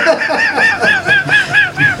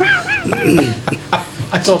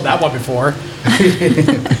 I told him that one before.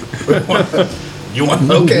 You want?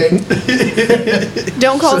 Okay.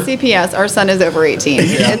 Don't call CPS. Our son is over 18.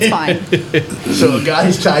 It's fine. So a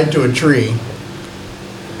guy's tied to a tree,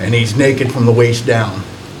 and he's naked from the waist down,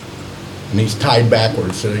 and he's tied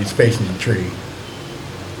backwards, so he's facing the tree.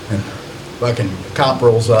 And fucking cop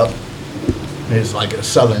rolls up. And it's like a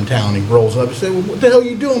southern town. He rolls up and says, well, "What the hell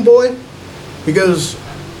you doing, boy?" He goes,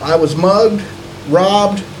 "I was mugged,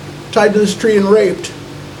 robbed, tied to this tree, and raped.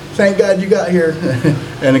 Thank God you got here."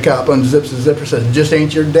 And the cop unzips the zipper, says, "Just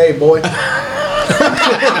ain't your day, boy."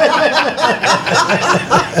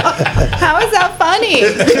 How is that funny?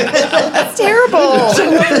 That's terrible.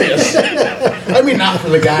 I mean, not for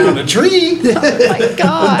the guy on the tree. Oh my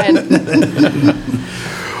God.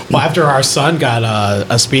 Well, after our son got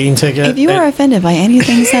a speeding ticket, If you are offended by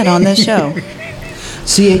anything said on this show,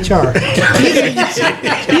 CHR.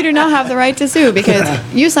 you do not have the right to sue because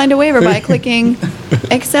you signed a waiver by clicking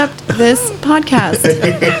accept this podcast.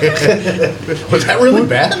 Was that really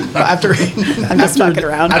bad? after I'm just fucking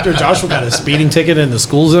around. after Joshua got a speeding ticket in the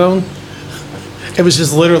school zone, it was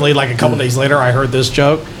just literally like a couple days later. I heard this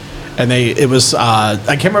joke, and it was I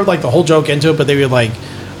can't remember like the whole joke into it, but they were like,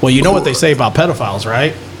 "Well, you know what they say about pedophiles,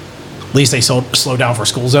 right? At least they slow down for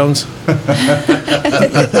school zones."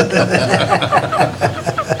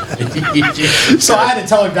 So I had to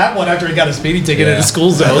tell him that one after he got a speeding ticket in a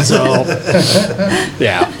school zone. So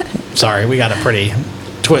yeah, sorry, we got a pretty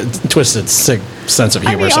twisted, sick sense of I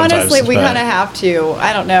humor mean, sometimes. honestly, we but- kind of have to.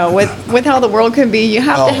 I don't know. With how the world can be, you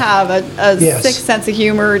have to have a Yes. sick sense of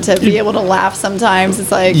humor to be able to laugh sometimes.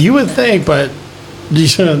 It's like, You would think, but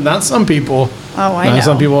not some people. Oh, I not know.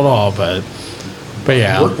 some people at all. But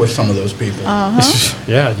yeah, Work with some of those people.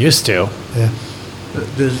 yeah, used to. Yeah.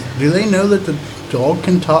 Do they know that the dog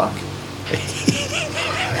can talk?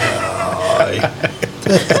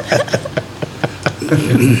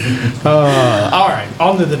 All right,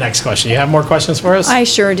 on to the next question. You have more questions for us? I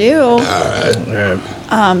sure do.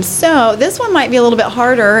 So this one might be a little bit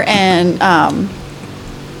harder, and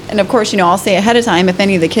of course, I'll say ahead of time if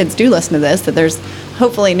any of the kids do listen to this that there's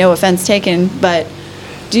hopefully no offense taken. But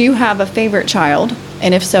do you have a favorite child,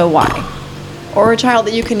 and if so, why? Or a child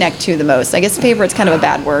that you connect to the most? I guess favorite's kind of a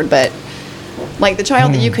bad word, but like the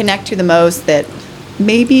child that you connect to the most that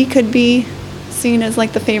maybe could be seen as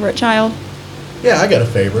like the favorite child. Yeah, I got a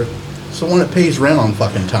favorite. It's the one that pays rent on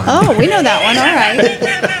fucking time. Oh, we know that one. All right.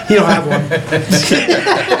 You don't have one.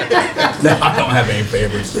 No, I don't have any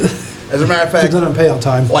favorites. As a matter of It fact, doesn't pay on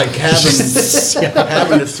time. like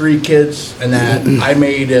having the 3 kids and that, I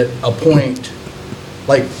made it a point,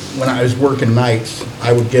 like when I was working nights,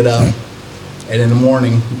 I would get up and in the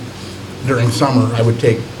morning during summer, I would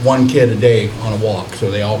take 1 kid a day on a walk, so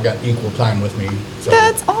they all got equal time with me. So,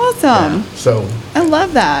 That's awesome. yeah. So, I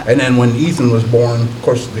love that. and then when Ethan was born, of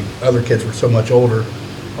course, the other kids were so much older.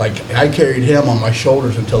 Like, I carried him on my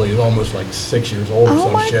shoulders until he was almost like 6 years old or Oh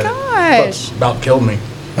some my shit. gosh. About killed me.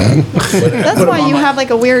 That's why you have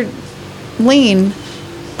like a weird lean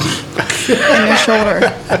in your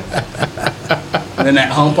shoulder. And then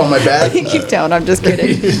that hump on my back. Keep down. I'm just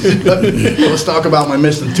kidding. Let's talk about my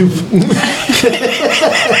missing tooth. No,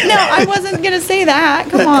 I wasn't gonna say that.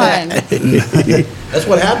 Come on. That's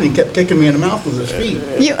what happened. He kept kicking me in the mouth with his feet.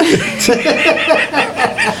 You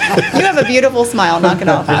You have a beautiful smile. Knock it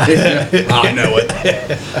off. I know it.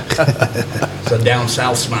 It's a down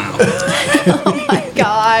south smile. Oh my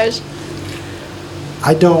gosh.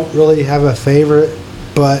 I don't really have a favorite,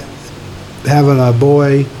 but having a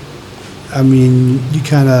boy, I mean, you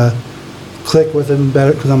kind of click with him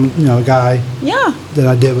better because I'm, a guy Yeah. than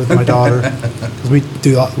I did with my daughter. 'Cause we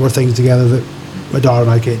do a lot more things together that my daughter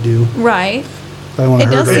and I can't do. Right. I don't want It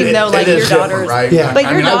to hurt does her. seem though like It your is different, daughter's right? Yeah. But I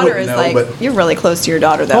your mean, I daughter wouldn't is know, like but you're really close to your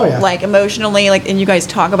daughter though. Oh, yeah. Like emotionally, like and you guys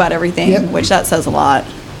talk about everything, Yep. which that says a lot.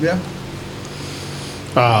 yeah.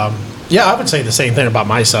 Yeah, I would say the same thing about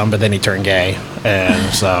my son, but then he turned gay,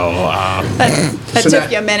 and so. That So took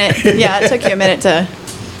that- you a minute. Yeah, it took you a minute to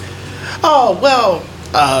Oh well,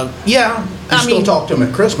 yeah. You still talk to him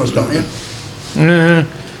at Christmas, don't you?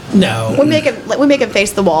 No. we make him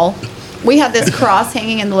face the wall. We have this cross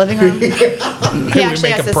hanging in the living room. He actually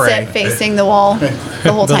make has him to pray. sit facing the wall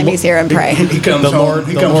the whole time he's here and pray. He comes The home. Lord-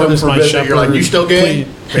 He the comes Lord home is for my a visit. You're like, shepherd. you still gay?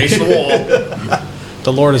 Face the wall.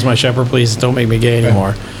 The Lord is my shepherd. Please don't make me gay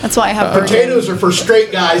anymore. That's why I have virgin. Potatoes are for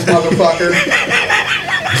straight guys, motherfucker.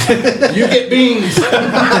 You get beans.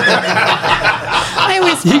 I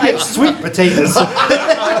always You get sweet potatoes.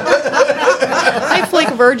 I flick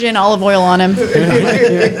virgin olive oil on him.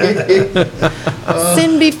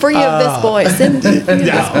 Sin be free of this boy. Sin be free of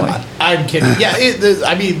this boy. I'm kidding. Yeah,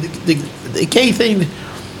 I mean, the gay thing,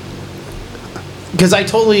 because I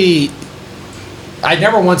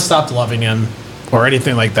never once stopped loving him or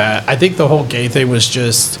anything like that. I think the whole gay thing was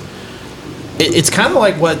just, it's kind of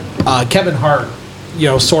like what Kevin Hart,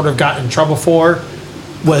 sort of got in trouble for,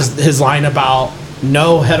 was his line about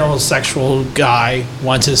no heterosexual guy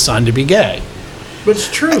wants his son to be gay. But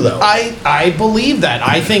it's true, though. I believe that.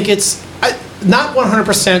 I think it's not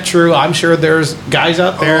 100% true. I'm sure there's guys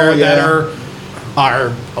out there that are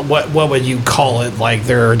what would you call it? Like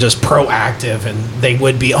they're just proactive and they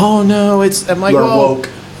would be. Oh no, I'm like, They're well, woke.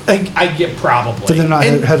 I get probably. So they're not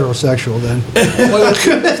And- heterosexual then. Well,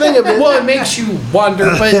 the thing of it, well, it makes you wonder,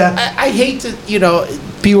 but Yeah. I hate to,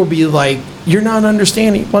 people be like, you're not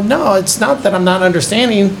understanding. Well, no, it's not that I'm not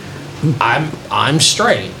understanding. I'm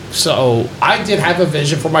straight. So I did have a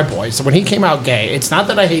vision for my boy. So when he came out gay, it's not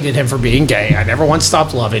that I hated him for being gay. I never once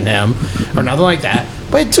stopped loving him or nothing like that.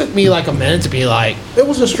 But it took me like a minute to be like, it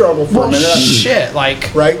was a struggle for a well, minute. shit.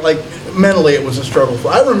 Like, Right? Like, mentally, it was a struggle.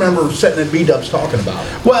 I remember sitting at B-Dubs talking about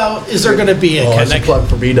it. well, is there going to be a Oh, that's a connection? plug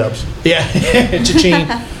for B-Dubs. Yeah,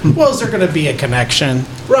 cha-ching. Well, is there going to be a connection?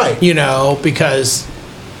 Right. Because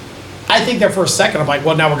I think that for a second I'm like,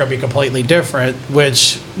 well, now we're going to be completely different,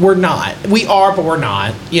 which we're not. We are, but we're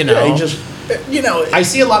not. Yeah, he just, I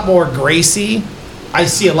see a lot more Gracie. I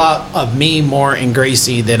see a lot of me more in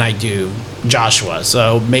Gracie than I do Joshua.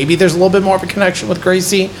 So maybe there's a little bit more of a connection with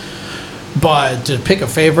Gracie. But to pick a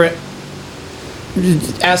favorite,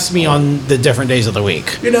 ask me on the different days of the week.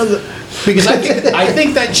 Because I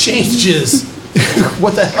think that changes.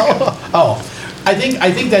 What the hell? Oh, I think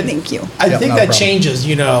that. Thank you. I Yep, think not a that problem. changes.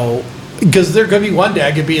 Because there could be one day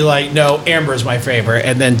I could be like, no, Amber's my favorite,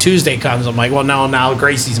 and then Tuesday comes, I'm like, well, no, now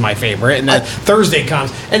Gracie's my favorite, and then Thursday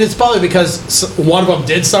comes, and it's probably because one of them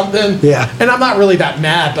did something. Yeah. And I'm not really that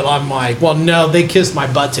mad, but I'm like, well, no, they kissed my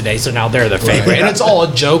butt today, so now they're the favorite, and it's all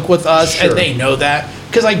a joke with us, Sure. and they know that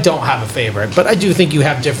because I don't have a favorite, but I do think you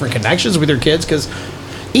have different connections with your kids because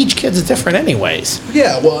each kid's different, anyways.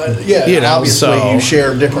 Yeah, well, yeah, obviously so- you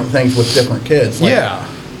share different things with different kids. Like,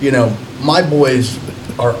 Yeah. My boys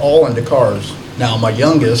are all into cars. Now, my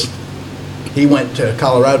youngest, he went to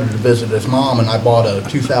Colorado to visit his mom, and I bought a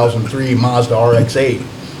 2003 Mazda RX-8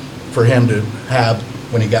 for him to have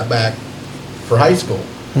when he got back for high school.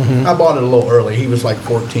 I bought it a little early. He was like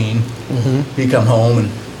 14. He come home,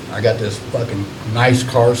 and I got this fucking nice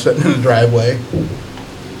car sitting in the driveway.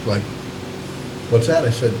 Like, what's that?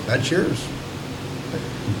 I said, that's yours.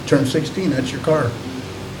 You turned 16, that's your car.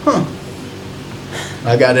 Huh.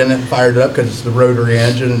 I got in it and fired it up because it's the rotary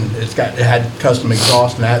engine and it had custom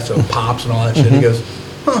exhaust and that, so it pops and all that shit. He goes,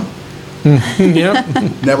 huh, Yeah.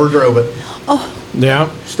 never drove it.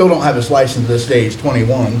 Yeah. Still don't have his license this day, he's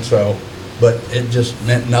 21, so, but it just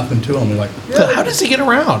meant nothing to him. He's like, So how does he get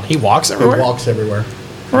around? He walks he everywhere? walks everywhere.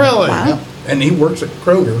 Really? Wow. Yeah. And he works at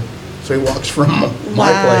Kroger, so he walks from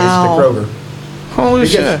my Wow. place to Kroger. Holy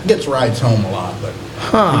He shit. gets rides home a lot, but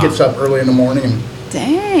Huh. he gets up early in the morning, and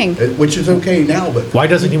Dang. which is okay now, but, Why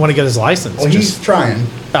doesn't he want to get his license? well, he's trying.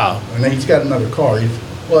 Oh. And then he's got another car.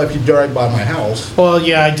 Well, if you drive by my house, Well,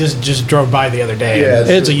 yeah, I just drove by the other day. Yeah,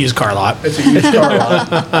 it's a true. used car lot. it's a used car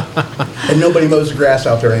lot. And nobody mows the grass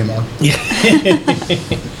out there anymore.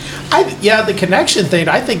 The connection thing,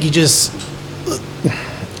 I think you just,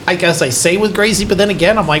 I guess I say with Gracie, but then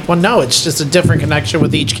again, I'm like, well, no, it's just a different connection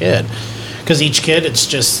with each kid. Because each kid, it's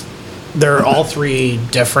just, they're all three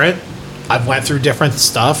different. I've went through different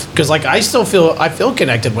stuff. Because, like, I feel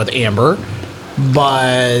connected with Amber,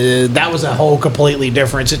 but that was a whole completely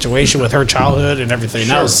different situation with her childhood and everything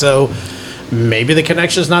Sure. else. So maybe the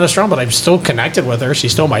connection is not as strong, but I'm still connected with her.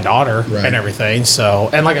 She's still my daughter Right. and everything. So,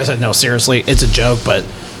 and like I said, no, seriously, it's a joke, but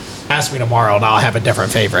ask me tomorrow and I'll have a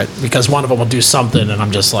different favorite because one of them will do something and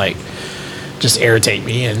I'm just like, just irritate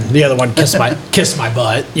me, and the other one kiss my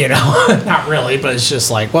butt, not really, but it's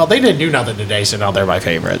just like, well, they didn't do nothing today, so now they're my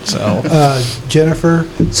favorite. So Jennifer,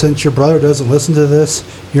 since your brother doesn't listen to this,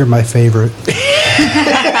 you're my favorite.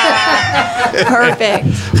 Perfect.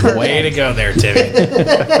 way to go there, Timmy.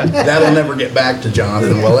 That'll never get back to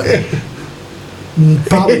Jonathan, will it?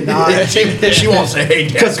 Probably not. she won't say, hey,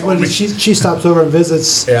 Dad. Because when she stops over and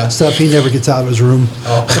visits Yeah. stuff, he never gets out of his room.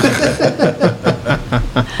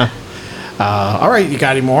 All right, you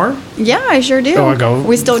got any more? Yeah, I sure do. Go on, go.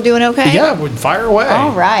 We still doing okay? Yeah, would fire away.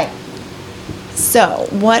 All right. So,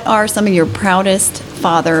 what are some of your proudest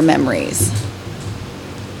father memories?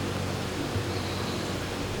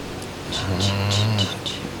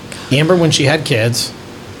 Amber when she had kids,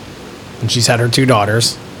 and she's had her 2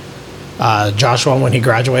 daughters. Joshua when he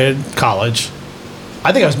graduated college.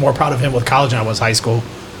 I think I was more proud of him with college than I was high school.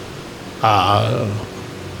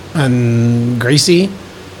 And Gracie,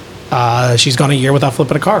 she's gone a year without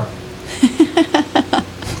flipping a car.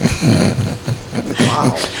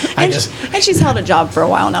 Wow. And she's held a job for a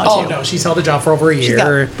while now, Oh too. no, she's held a job for over a She's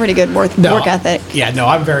year. got pretty good work ethic. Yeah, no,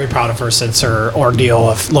 I'm very proud of her since her ordeal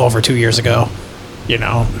of a little over 2 years ago. You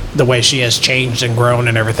know, the way she has changed and grown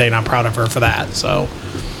and everything, I'm proud of her for that. So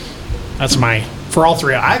that's for all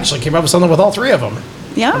 3. I actually came up with something with all 3 of them.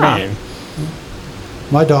 Yeah. I mean,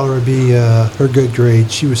 My daughter would be her good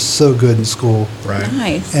grade. She was so good in school. Right.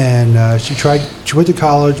 Nice. And she went to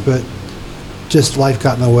college, but just life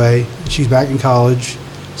got in the way. She's back in college,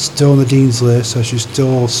 still on the dean's list, so she's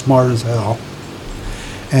still smart as hell.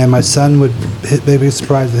 And my son the biggest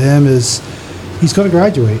surprise with him is he's going to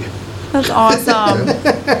graduate. That's awesome.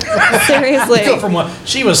 Seriously. go from one.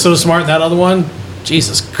 She was so smart. That other one,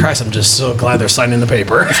 Jesus Christ! I'm just so glad they're signing the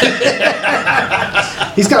paper.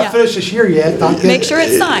 He's got to Yeah. finish this year yet. Make sure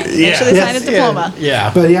it's signed. Make sure they sign his diploma.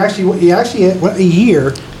 Yeah. But he actually went a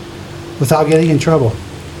year without getting in trouble.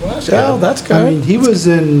 Well, that's Well, good. that's good. I mean, he was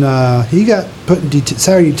in. He got put in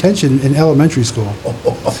Saturday detention in elementary school,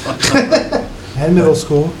 and middle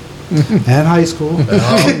school, and high school.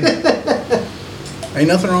 Ain't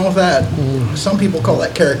nothing wrong with that. Some people call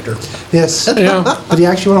that character. Yes, Yeah. but he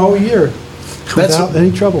actually went a whole year without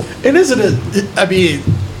any trouble. It isn't. I mean,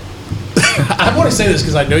 I want to say this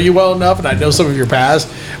because I know you well enough, and I know some of your past,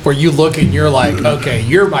 where you look and you're like, okay,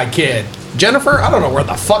 you're my kid. Jennifer, I don't know where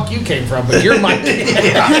the fuck you came from, but you're my kid.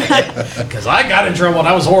 Because I got in trouble and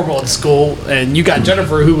I was horrible at school, and you got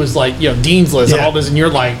Jennifer, who was like, dean's list and Yeah. all this, and you're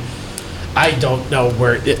like, I don't know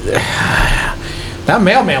where. That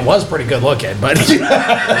mailman was pretty good looking, but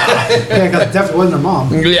Yeah, 'cause it definitely wasn't her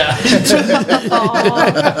mom. yeah.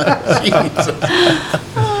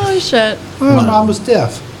 Oh, shit. Well, her mom was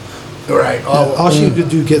deaf. Right. Oh, All she could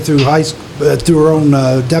do get through high school, through her own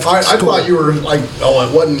deaf I school. thought you were like, oh,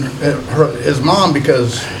 it wasn't his mom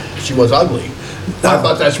because she was ugly. I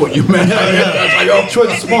thought that's what you meant. I was like, oh, She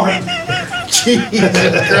wasn't smart.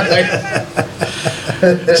 Jesus Christ.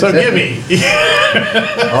 So give me.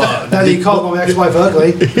 Now you call my ex-wife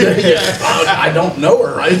ugly. I don't know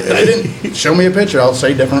her. I didn't. Show me a picture. I'll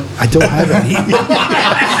say different. I don't have any.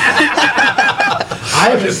 I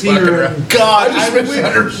haven't seen her. God, I just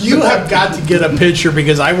misunderstood. you have got to get a picture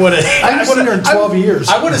because I would have. I haven't seen her in 12 years.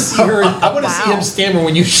 I want to see her. I want to see Wow. him stammer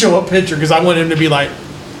when you show a picture because I want him to be like,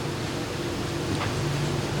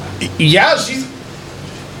 "Yeah, she's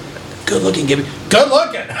good looking. Give me good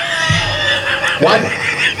looking." What?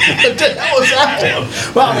 What the hell is that one?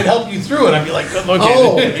 Well, I would help you through it. I'd be like, "Good looking."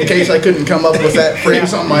 Oh, in case I couldn't come up with that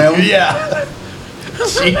phrase on my own. yeah.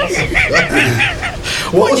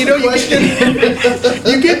 What was You the know, you question?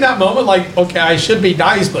 You get in that moment like, okay, I should be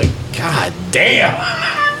nice, but God damn.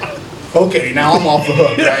 Okay, now I'm off the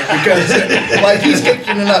hook, right? Because like he's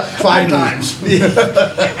kicking it up 5 times.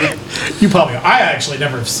 You probably. I actually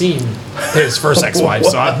never have seen his first ex-wife,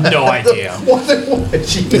 so I have no idea. What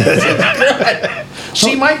she did?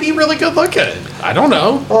 She might be really good looking. I don't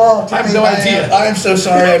know. Oh, I have no idea. I'm so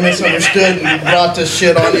sorry I misunderstood and brought this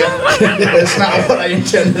shit on you. It's not what I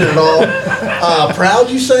intended at all. Proud,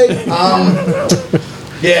 you say?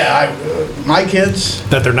 Yeah, my kids,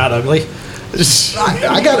 That they're not ugly.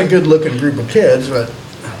 I got a good looking group of kids, but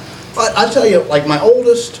I tell you, like my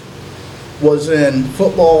oldest was in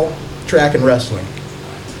football, track, and wrestling.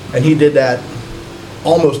 And he did that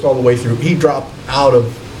almost all the way through. He dropped out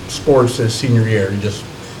of sports his senior year. He just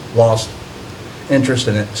lost interest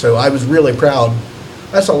in it. So I was really proud.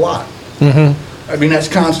 That's a lot. I mean, that's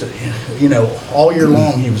constant. You know, all year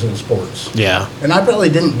long he was in sports. Yeah. And I probably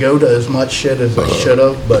didn't go to as much shit as I should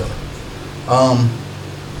have, but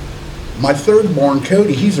my third born,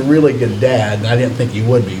 Cody, he's a really good dad, and I didn't think he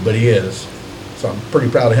would be, but he is. So I'm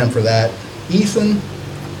pretty proud of him for that. Ethan,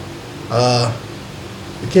 the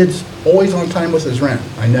kid's always on time with his rent.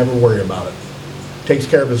 I never worry about it. Takes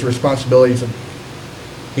care of his responsibilities.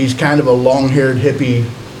 He's kind of a long-haired hippie,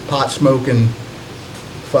 pot-smoking,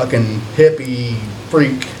 fucking hippie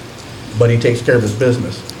freak, but he takes care of his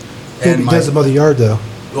business. He does the mother yard though.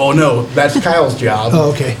 Oh, no, that's Kyle's job.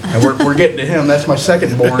 Oh, okay. And we're getting to him. That's my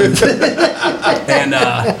second born. And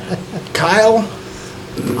Kyle,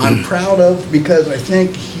 I'm proud of because I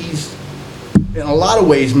think he's, in a lot of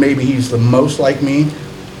ways, maybe he's the most like me.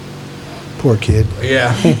 Poor kid.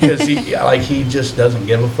 Yeah, because he just doesn't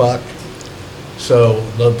give a fuck. So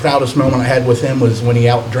the proudest moment I had with him was when he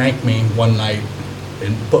outdrank me one night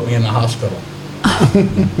and put me in the hospital.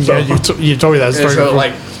 Yeah, you told me that And story. so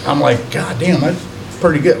before. I'm like, God damn, that's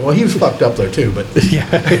pretty good. Well, he was fucked up there too, but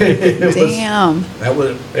Damn.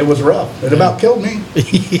 it was rough. It about killed me.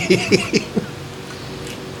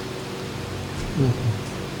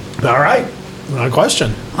 All right, another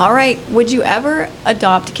question. All right. Would you ever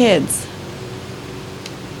adopt kids?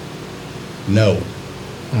 No.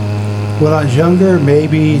 When I was younger,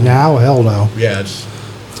 maybe. Now, hell no. Yeah, it's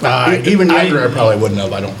even younger. I probably wouldn't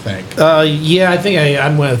have. I don't think. Yeah, I think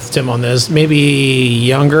I'm with Tim on this. Maybe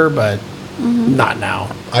younger, but not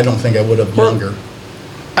now. I don't think I would have younger.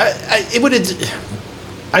 It would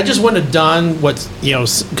have. I just wouldn't have done what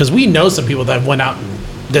because we know some people that went out and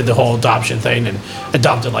did the whole adoption thing and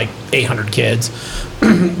adopted like 800 kids.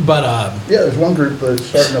 But Yeah, there's one group that's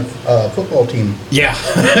starting a football team yeah,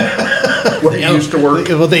 where he used to work.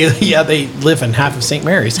 Well, they live in half of St.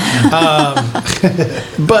 Mary's. But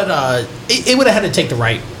it would have had to take the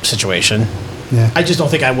right situation. Yeah. I just don't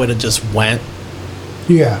think I would have just went.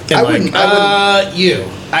 Yeah. And I wouldn't-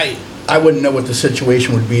 I I wouldn't know what the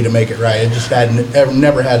situation would be to make it right. I just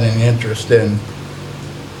never had any interest in.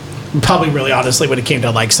 probably really honestly when it came to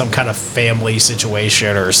like some kind of family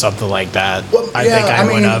situation or something like that. Well, I yeah, think I I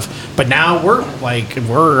would mean- have. But now we're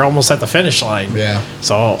almost at the finish line. Yeah.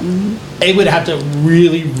 So it would have to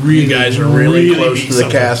really, really. You guys are really close be to the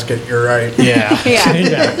something. casket. You're right. Yeah. Yeah.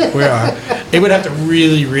 Yeah, we are. It would have to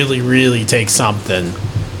really, really, really take something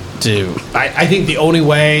to. I think the only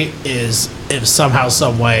way is if somehow,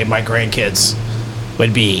 some way, my grandkids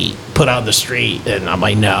would be put out in the street, and I'm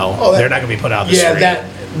like, no, Oh, they're not gonna be put out in the Yeah,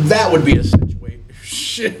 street. that would be a situation.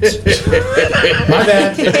 Shit. My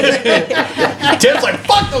bad. Tim's like,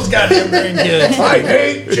 fuck those goddamn grandkids. I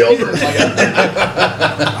hate children.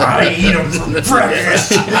 I eat them for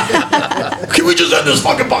breakfast. Can we just end this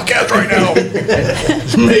fucking podcast right now?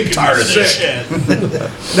 Make Tired of this shit.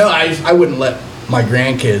 No, I wouldn't let my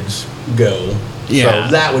grandkids go. Yeah.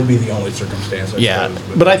 So that would be the only circumstance. I Yeah,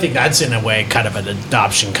 suppose, but I think that's in a way kind of an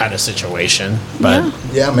adoption kind of situation. But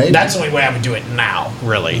yeah, maybe. that's the only way I would do it now,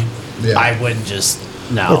 really. Yeah. I wouldn't just,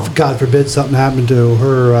 Or no. if God forbid something happened to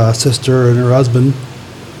her sister and her husband.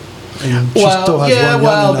 And she still has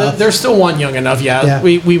one young enough. There's still one young enough, yeah. Yeah.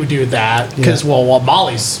 We would do that. Because, Yeah. well,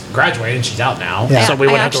 Molly's graduated, she's out now. Yeah. So we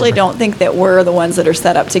I wouldn't actually have to. don't think that we're the ones that are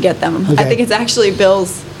set up to get them. I Okay. think it's actually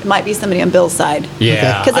Bill's, it might be somebody on Bill's side.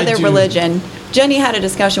 Yeah. Because I of their do- religion. Jenny had a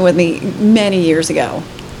discussion with me many years ago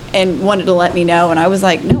and wanted to let me know, and I was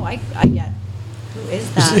like, no, I get. Who is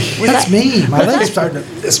that? Was That's that me. My leg's starting to,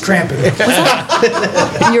 it's cramping.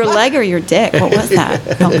 your leg or your dick? What was that?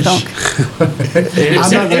 Thunk, thunk. It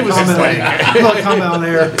was, I'm not it was going to explaining. comment on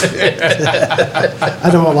there. I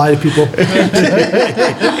don't want to lie to people.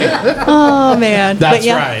 Oh, man. That's But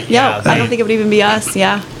yeah, right, Yeah, yeah, I don't think it would even be us.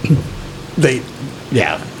 Yeah.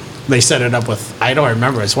 They set it up with, I don't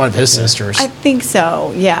remember, it's one of his sisters. I think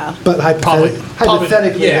so. Yeah. But Probably-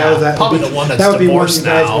 hypothetically, yeah, though, that probably would be, the one that's that would be one you divorced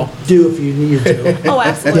guys now. would do if you needed to. Oh,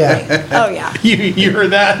 absolutely. Yeah. Oh, yeah. You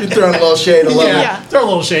heard that? Throwing a little shade of love. Yeah. Throw a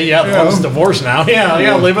little shade. Yeah, the one's divorced now.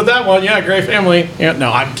 Yeah, live with that one. Yeah, great family. Yeah,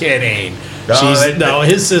 no, I'm kidding. No,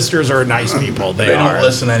 His sisters are nice people. They, They are. don't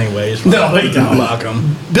listen anyways. No, they don't. Fuck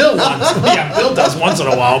 'em. Bill Bill does once in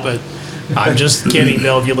a while, but I'm just kidding,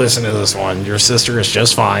 Bill. If you listen to this one, your sister is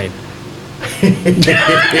just fine.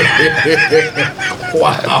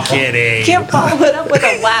 Wow. Kidding. Can't follow it up with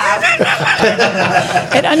a laugh.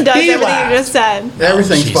 It undoes He everything laughed. you just said.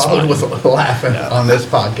 Everything's She's followed fine. with laughing on this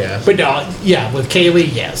podcast. But no, yeah, with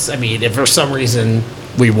Kaylee, yes. I mean, if for some reason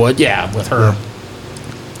we would, yeah, with her,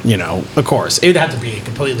 of course, it would have to be a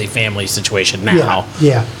completely family situation now.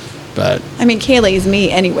 Yeah. But I mean, Kaylee's me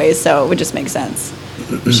anyway, so it would just make sense.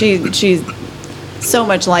 She's so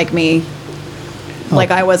much like me,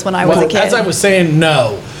 like I was when I was a kid. as I was saying,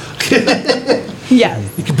 no.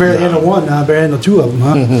 Yes. You can barely handle one, now barely handle two of them,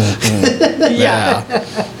 huh? Yeah.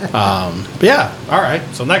 But yeah. All right.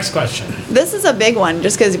 So next question. This is a big one,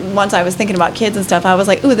 just because once I was thinking about kids and stuff, I was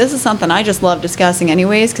like, ooh, this is something I just love discussing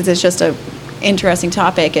anyways, because it's just a interesting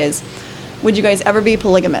topic is, would you guys ever be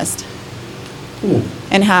polygamist?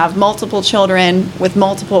 And have multiple children with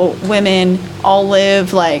multiple women, all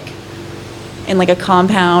live like in like a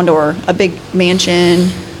compound or a big mansion?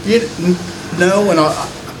 No, and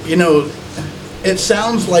it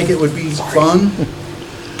sounds like it would be fun,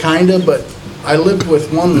 Kinda, but I lived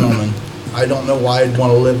with one woman. I don't know why I'd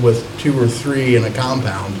want to live with 2 or 3 in a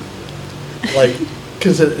compound. Like,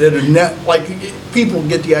 because people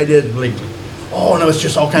get the idea that, like, oh, no, it's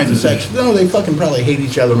just all kinds of sex. No, they fucking probably hate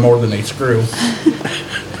each other more than they screw.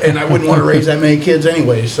 And I wouldn't want to raise that many kids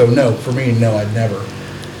anyway, so no, for me, no, I'd never.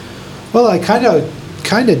 Well, I kind of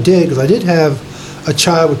did, because I did have a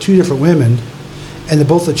child with 2 different women, and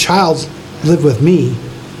both the childs lived with me,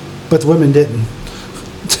 but the women didn't.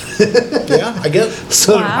 Yeah, I guess.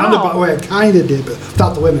 So the Wow. roundabout way, I kind of did, but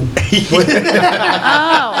without the women. Oh,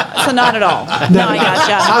 so not at all. No, I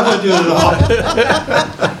gotcha. I wouldn't do it at all.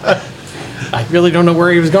 I really don't know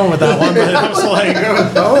where he was going with that one, but I was like,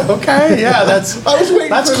 oh, okay, yeah, that's. I was waiting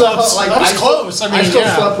That's for close. the, like, That's I close. I mean, still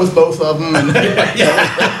yeah. slept with both of them. And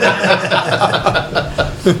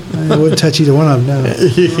I wouldn't touch either one of them,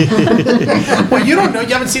 no. Well, you don't know.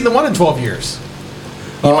 You haven't seen the one in 12 years.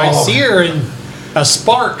 You might see her in a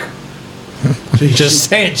spark. Just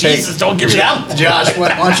saying, Jesus, don't give me that. Josh, why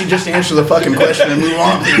don't you just answer the fucking question and move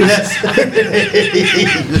on? That's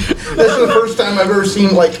the first time I've ever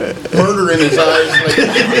seen, like, murder in his eyes.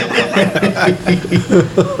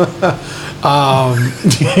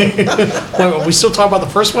 Wait, we still talk about the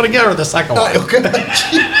first one again or the second one? Okay.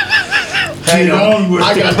 Hang on with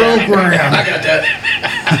the program. I got that.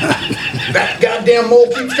 That goddamn mole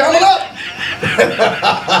keeps coming up.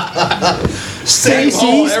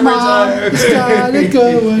 Stacy's every mom's got it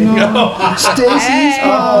going on. Stacy's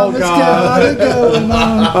mom's got it going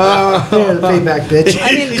on. Here, the payback, bitch.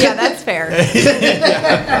 I mean, yeah, that's fair.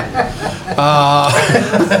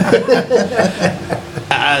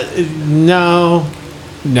 No.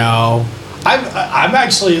 I'm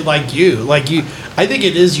actually like you. I think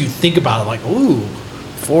it is. You think about it like, ooh,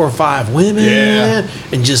 4 or 5 women, Yeah.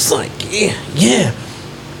 and just like, yeah.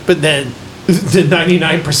 But then the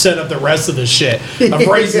 99% of the rest of the shit of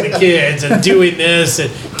raising the kids and doing this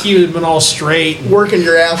and keeping them all straight. Working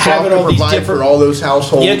your ass off Having to all these provide different- for all those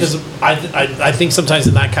households. Yeah, because I think sometimes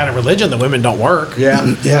in that kind of religion, the women don't work.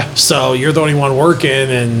 Yeah. Yeah. So you're the only one working,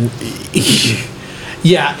 and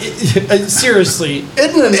yeah, seriously,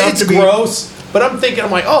 Isn't it enough it's to be- gross. But I'm thinking,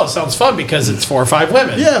 I'm like, oh, it sounds fun because it's 4 or 5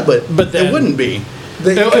 women. Yeah, but then it wouldn't be.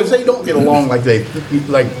 Because they don't get along like you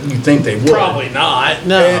think they would. Probably not.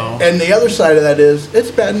 No. And the other side of that is, it's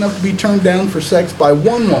bad enough to be turned down for sex by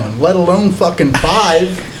one woman, let alone fucking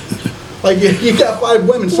 5. Like, if you got 5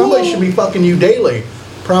 women, somebody should be fucking you daily.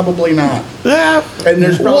 Probably not. Yeah. And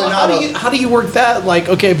there's probably Well, not how do you work that? Like,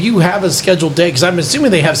 okay, if you have a scheduled day, because I'm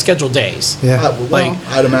assuming they have scheduled days. Yeah. Well,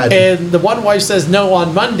 I'd imagine. And the one wife says no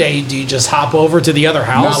on Monday. Do you just hop over to the other Not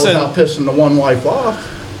house? without pissing the one wife off,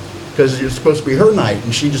 because it's supposed to be her night,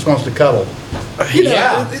 and she just wants to cuddle. You know,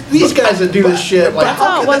 Yeah. these guys that do this shit, like, That's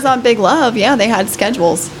how it was on Big Love. Yeah, they had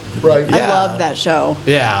schedules. right? I Yeah. loved that show.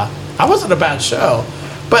 Yeah, that wasn't a bad show.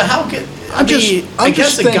 But how could I I'm guess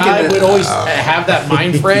just a guy thinking would always have that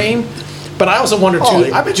mind frame. But I also wonder too. Oh,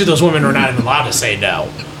 yeah. I bet you those women are not even allowed to say no.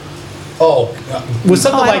 Oh, With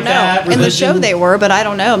something Oh, I like don't know. that, In the show religion- they were, but I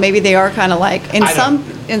don't know. Maybe they are kind of like, in I some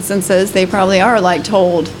instances, they probably are like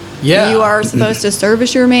told, Yeah. you are supposed to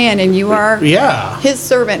service your man and you are Yeah. his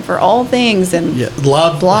servant for all things. And Yeah,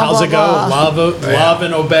 love. Blah, how's blah, it go? blah. Love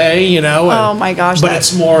and obey. You know. Oh and- my gosh, But that-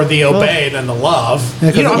 it's more the obey than the love. Yeah,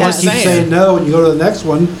 'cause You know, I'm if just you keep saying. saying no, and you go to the next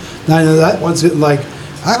one, now I know that one's getting like,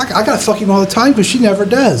 I gotta fuck him all the time because she never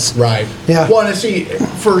does. right. Yeah. Well, and see,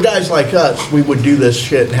 for guys like us, we would do this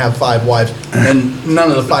shit and have 5 wives, and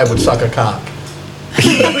none of the 5 would suck a cock.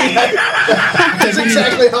 That's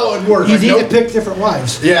exactly how it works. You Like, need to nope. pick different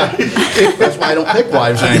wives. Yeah, that's why I don't pick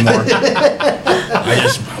wives anymore. I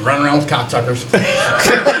just run around with cocksuckers.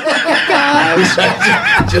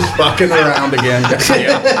 Just fucking around again. Yeah.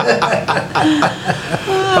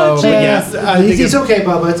 Oh, but yeah, I think He's okay,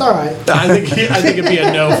 Bubba. It's all right. I think it'd be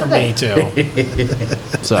a no for me too.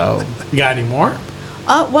 So, you got any more?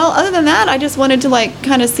 well, other than that, I just wanted to like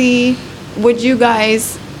kind of see,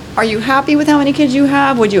 are you happy with how many kids you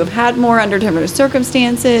have? Would you have had more under different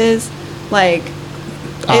circumstances? Like,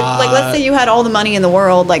 let's say you had all the money in the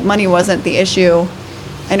world, like money wasn't the issue.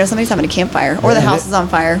 I know somebody's having a campfire or the house is on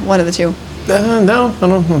fire, one of the two. No, I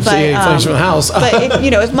don't see any flames from the house. But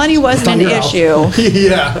if money wasn't on an your house. issue,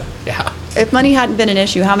 yeah. if money hadn't been an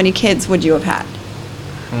issue, how many kids would you have had?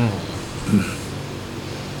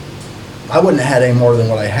 I wouldn't have had any more than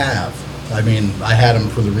what I have. I mean, I had them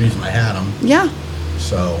for the reason I had them, Yeah.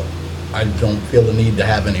 so I don't feel the need to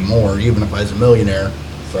have any more, even if I was a millionaire.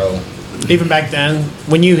 So, Even back then,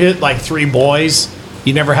 when you hit like 3 boys,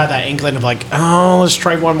 you never had that inkling of like, oh, let's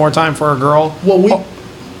try one more time for a girl. well,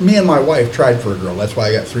 me and my wife tried for a girl. That's why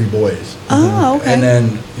I got 3 boys. Oh, okay. And then,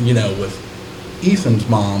 with Ethan's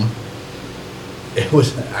mom,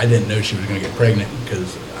 I didn't know she was going to get pregnant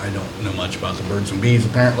because I don't know much about the birds and bees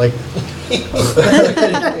apparently.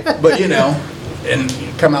 But and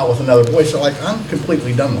come out with another boy, so like I'm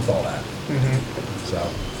completely done with all that. So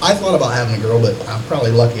I thought about having a girl, but I'm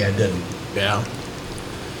probably lucky I didn't. Yeah.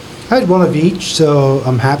 I had one of each, so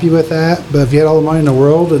I'm happy with that. But if you had all the money in the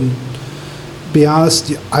world, and be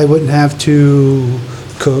honest, I wouldn't have to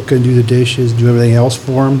cook and do the dishes, do everything else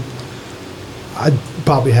for them. I'd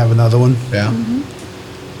probably have another one. Yeah.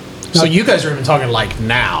 So you guys are even talking like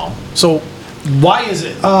now. So why is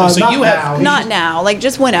it? So not you have. now. Not now, like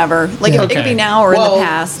just whenever. Like Yeah. it could Okay. be now or Well, in the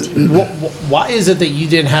past. Why is it that you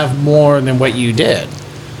didn't have more than what you did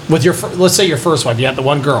with your? Let's say your first wife. You had the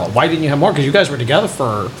one girl. Why didn't you have more? Because you guys were together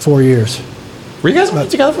for. 4 years. Were you guys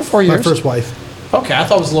together for 4 years? My first wife. Okay, I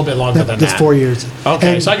thought it was a little bit longer than That's that. 4 years.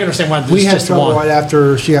 Okay, And so I can understand why we there's had just trouble one. right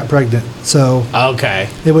after she got pregnant, so Okay.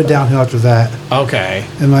 it went downhill after that. Okay.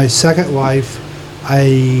 And my second wife,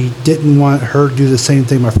 I didn't want her to do the same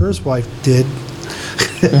thing my first wife did.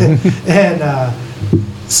 And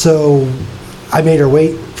so I made her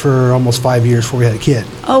wait for almost 5 years before we had a kid.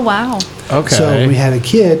 Oh wow. Okay. So we had a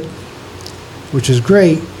kid, which is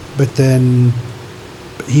great, but then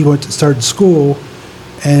he went to start school,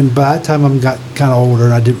 and by that time I got kind of older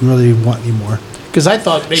and I didn't really want any more. Because I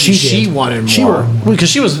thought maybe She she did. wanted more. She wanted more. Because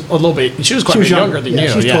she was a little bit. She was quite a bit younger than yeah,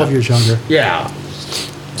 you. she's 12 years younger. Yeah.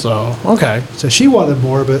 So okay. So she wanted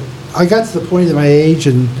more, but I got to the point at my age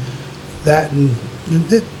and that, and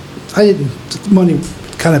I didn't, money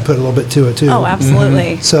kind of put a little bit to it too. Oh,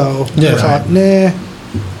 absolutely. So Yeah. I thought, nah.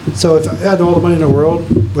 So if I had all the money in the world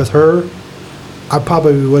with her, I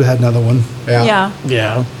probably would have had another one. Yeah.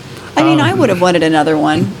 Yeah. I mean, I would have wanted another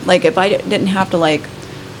one. Like if I didn't have to like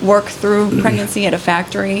work through pregnancy at a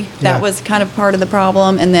factory, that Yeah. was kind of part of the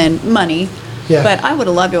problem, and then money. Yeah. But I would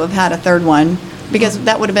have loved to have had a third one because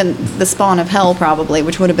that would have been the spawn of hell probably,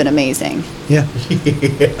 which would have been amazing. Yeah.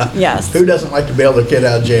 Yes. Who doesn't like to bail their kid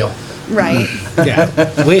out of jail? Right.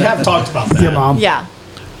 Yeah. We have talked about that. Your mom. Yeah.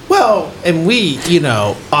 Well, and we,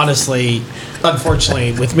 honestly,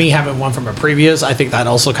 unfortunately, with me having one from a previous, I think that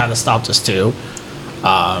also kind of stopped us too.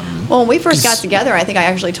 Well, when we first got together, I think I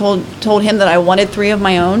actually told him that I wanted 3 of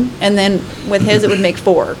my own, and then with his it would make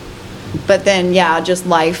 4. But then, yeah, just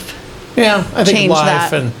life. Yeah, I think Change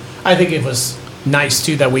life, that. and I think it was nice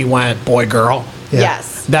too that we went boy girl. Yeah.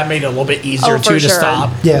 Yes. That made it a little bit easier Oh, for too to sure.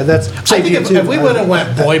 stop. Yeah, that's. I think if we would have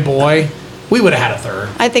went boy, we would have had a third.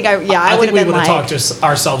 I think I would I have think we been would have like, talked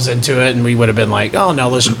ourselves into it, and we would have been like, "Oh no,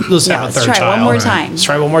 let's Yeah, have a let's third try child. one more time." Let's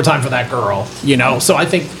try one more time for that girl." So I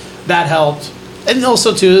think that helped, and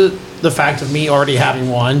also too the fact of me already having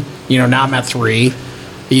one. Now I'm at 3.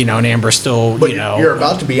 And Amber's still. But you're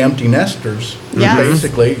about to be empty nesters. Yes.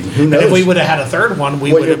 Basically, who knows? And if we would have had a third one,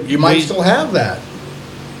 we Well, would have. you might still have that.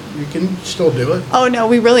 You can still do it. oh no,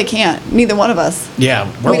 we really can't. Neither one of us. Yeah,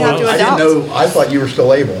 We'd have to I adopt. didn't know. I thought you were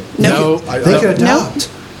still able. No, They could adopt.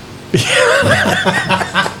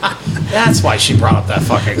 that's why she brought up that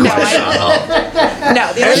fucking No, question.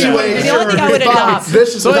 No, the only thing I would adopt.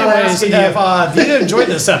 This is So, not anyways, asking if you enjoyed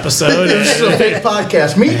this episode, This is a big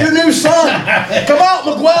podcast. Meet your new son. Come out,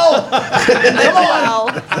 Miguel. Come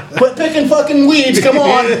on. Well, Quit picking fucking weeds. Come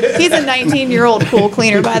on. he's a 19-year-old pool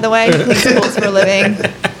cleaner, by the way. He cleans pools for a living.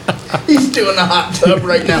 He's doing a hot tub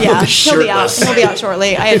right now. Yeah, he'll be out. He'll be out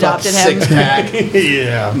shortly. I adopted him. Six pack.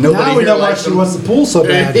 yeah. Nobody Now we here know why likes she him. wants the pool so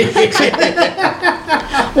bad.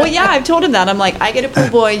 Well, yeah, I've told him that. I'm like, I get a pool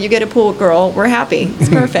boy, you get a pool girl. We're happy. It's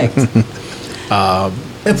perfect.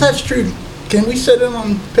 If that's true, can we sit in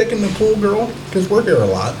on picking the pool girl? Because we're here a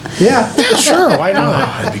lot. Yeah. Sure, why Oh,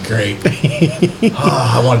 not? that'd be great.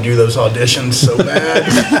 Oh, I want to do those auditions so bad.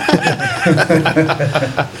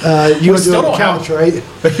 You would do still it on the don't have- couch, right?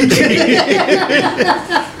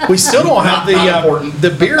 We still don't have Not important. the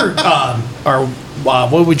beer, or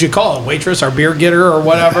what would you call it, waitress or beer getter or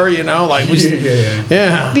whatever, like we,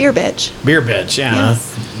 yeah, Beer bitch. beer bitch, yeah,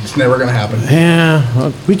 Yes. It's never going to happen. yeah.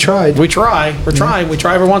 Well, We tried. we're trying. We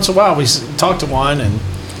try every once in a while. We talk to one and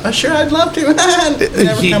Sure, I'd love to.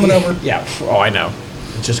 Never coming over. Yeah. Oh, I know.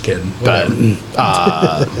 Just kidding. But,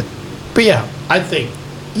 Whatever. but yeah, I think,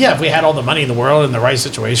 if we had all the money in the world in the right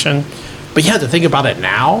situation, but you have to think about it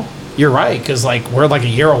now. You're right, because we're like a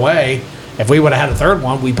year away. If we would have had a third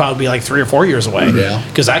one, we'd probably be like 3 or 4 years away. Yeah.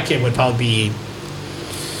 Because that kid would probably be.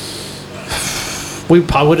 We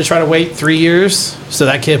probably would have tried to wait 3 years, so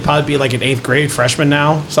that kid would probably be like an 8th grade freshman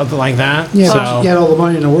now, something like that. Yeah, So, but you had all the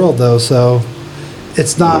money in the world though, so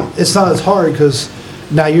it's not as hard because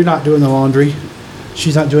now you're not doing the laundry.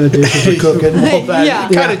 she's not doing the dishes or cooking. Yeah.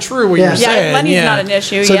 Kind of true what Yeah. you're saying. Yeah, money's not an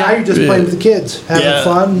issue. So now Yeah. you're just playing with the kids, having Yeah,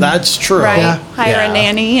 fun. That's true. Right. Yeah. Hire Yeah. a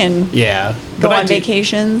nanny and Yeah. go But I on do-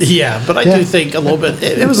 vacations. Yeah, but I Yeah. do think a little bit.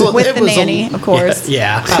 It was With it the was nanny, of course.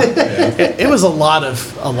 Yeah, it was a lot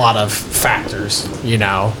of factors, you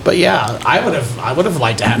know. But yeah, I would have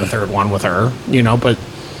liked to have a third one with her, you know. But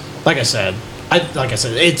like I said,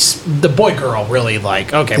 it's the boy girl really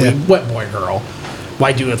like. Okay, Yeah. we went boy girl.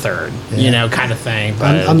 Why do a third? You know, kind of thing.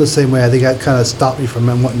 But I'm the same way. I think that kind of stopped me from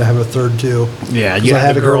wanting to have a third too. yeah, 'Cause you I have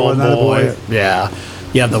had the a girl girl and and not a boy. Yeah,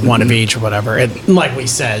 you have the one of each or whatever. And like we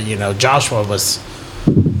said, you know, Joshua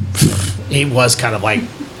he was kind of like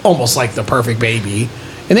almost like the perfect baby.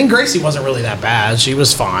 And then Gracie wasn't really that bad. She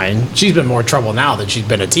was fine. She's been more trouble now that she's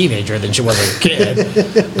been a teenager than she was a kid.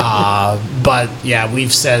 But yeah,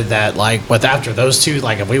 we've said that like with after those two,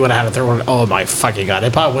 like if we would have had a third one, oh my fucking god,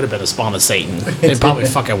 it probably would have been a spawn of Satan. It probably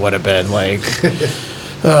fucking would have been like.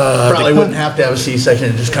 Probably wouldn't have to have a C-section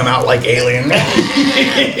and just come out like alien.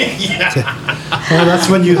 Well, that's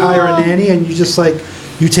when you hire a nanny and you just like,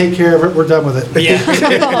 you take care of it, we're done with it. Yeah.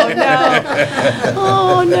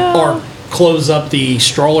 Oh no. Or close up the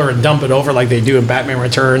stroller and dump it over like they do in Batman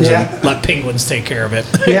Returns Yeah. and let penguins take care of it.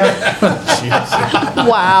 Yeah,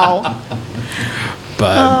 Wow.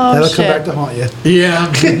 But that'll shit. come back to haunt you. yeah.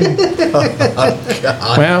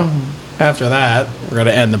 Well, after that, we're going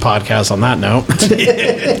to end the podcast on that note.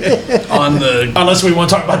 On the Unless we want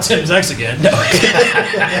to talk about Tim's ex again. get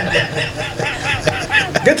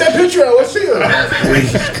that picture out. Let's see it.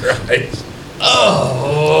 Jesus Christ.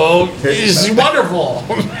 Oh, she's wonderful.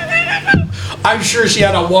 I'm sure she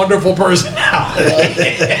had a wonderful personality.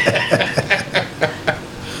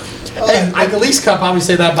 And I can at least probably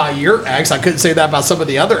say that about your ex. I couldn't say that about some of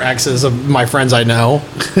the other exes of my friends I know.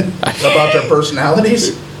 About their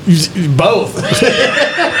personalities? Both.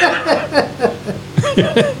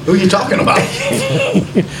 Who are you talking about?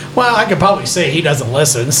 Well, I could probably say he doesn't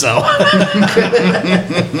listen, so.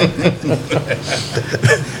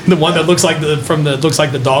 The one that looks like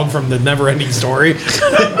the dog from the Never-Ending Story.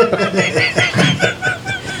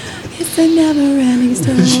 It's a never-ending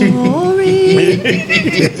story.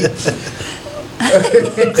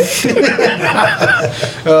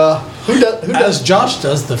 Who As Josh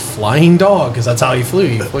does the flying dog, because that's how he flew.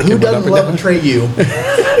 who doesn't love Atreyu?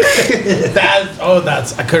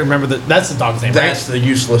 I couldn't remember that's the dog's name, That's the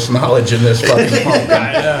useless knowledge in this fucking right? podcast.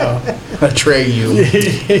 I know. Atreyu.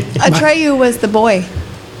 Atreyu was the boy.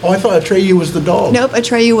 Oh, I thought Atreyu was the dog. Nope,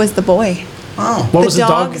 Atreyu was the boy. Oh. What was the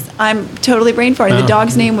dog? dog's, I'm totally brain farting. Oh. The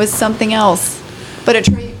dog's name was something else. But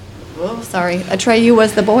Atreyu, oh, sorry. Atreyu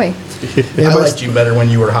was the boy. I liked you better when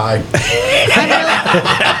you were high.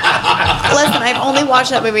 Listen, I've only watched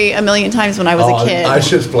that movie a million times when I was a kid. I was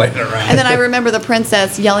just playing around. And then I remember the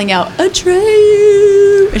princess yelling out,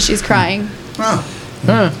 Atreyu! And she's crying. Oh.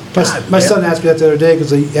 My son asked me that the other day because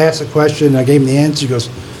he asked a question. I gave him the answer. He goes,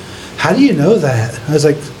 "How do you know that?" I was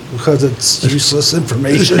like, "Because it's useless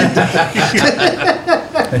information." And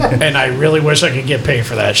I really wish I could get paid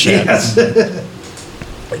for that shit.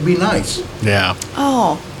 It'd be nice. Yeah.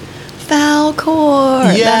 Oh,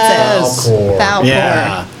 Falcor. Yes. That's it. Falcor. Falcor.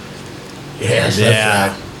 Yeah. Yes, Yeah.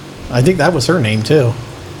 that's right. I think that was her name too.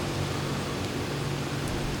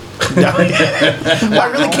 Well, I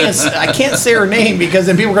really can't say her name because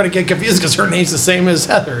then people are going to get confused because her name's the same as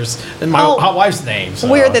Heather's and my Oh. hot wife's name. So.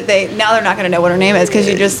 Weird that now they're not going to know what her name is because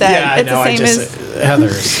you just said Yeah, I it's know. the I same just as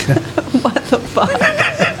Heather's. what the fuck.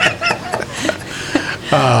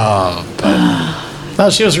 No,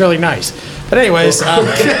 she was really nice. But anyways,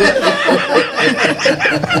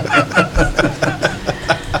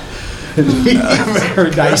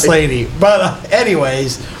 very nice lady. But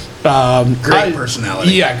anyways, Great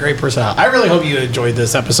personality. Yeah, great personality. I really hope you enjoyed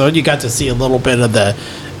this episode. You got to see a little bit of the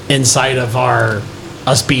inside of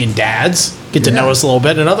us being dads. Get to know us a little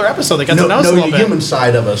bit. In another episode, they got to know us a Know little the bit. human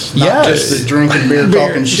side of us, not Yeah. just the drinking beer,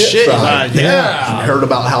 talking shit side. yeah. Heard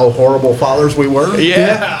about how horrible fathers we were.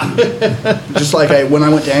 Yeah. Just like when I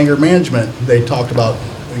went to anger management, they talked about,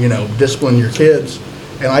 discipline your kids.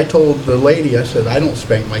 And I told the lady, I said, I don't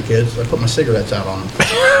spank my kids. I put my cigarettes out on them.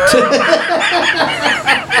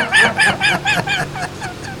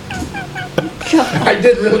 I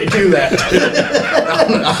did really do that.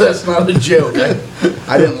 No, that's not a joke.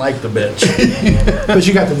 I didn't like the bitch. But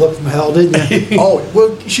you got the look from hell, didn't you? Oh,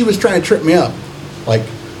 well, she was trying to trip me up. Like,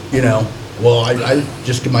 well, I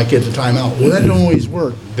just give my kids a timeout. Well, that don't always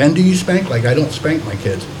work. Then do you spank? Like, I don't spank my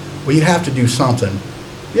kids. Well, you have to do something.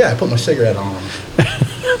 Yeah, I put my cigarette on them.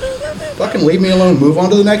 Fucking leave me alone. Move on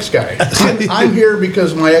to the next guy. I'm here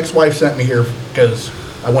because my ex-wife sent me here because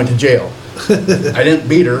I went to jail. I didn't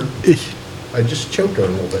beat her. I just choked her a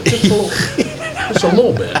little bit. Just a little, just a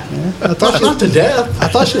little bit. Not to death. I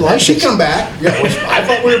thought she liked She it. come back. Yeah, I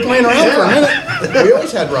thought we were playing around for a minute. We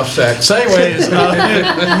always had rough sex. So anyways, you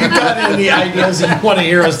got any ideas that you want to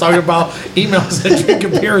hear us talking about, email us at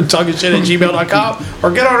drinkingbeerandtalkingshit@gmail.com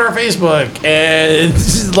or get on our Facebook and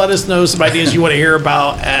let us know some ideas you want to hear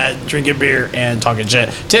about at Drinking Beer and Talking Shit.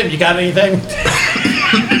 Tim, you got anything?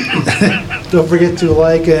 Don't forget to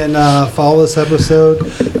like and follow this episode.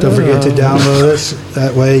 Don't forget to download us.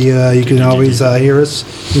 That way you can always hear us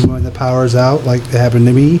even when the power's out, like it happened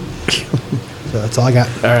to me. So that's all I got.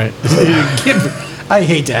 All right. I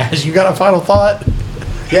hate to ask. You got a final thought?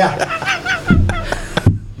 Yeah.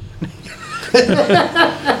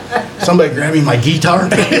 Somebody grab me my guitar.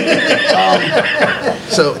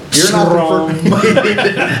 So you're not the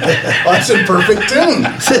that's in perfect tune.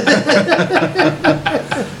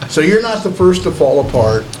 So you're not the first to fall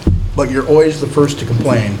apart, but you're always the first to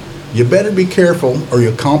complain. You better be careful or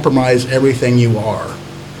you'll compromise everything you are.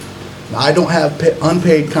 I don't have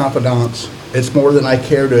unpaid confidants. It's more than I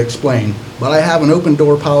care to explain, but I have an open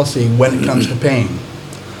door policy when it comes to pain.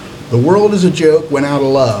 The world is a joke when out of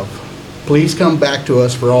love. Please come back to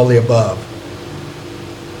us for all the above.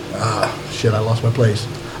 Shit, I lost my place.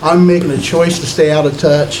 I'm making a choice to stay out of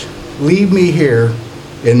touch. Leave me here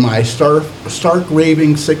in my stark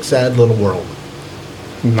raving, sick, sad little world.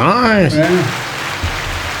 Nice. Yeah.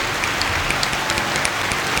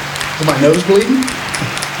 Is my nose bleeding?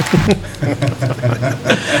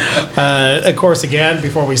 Of course, again,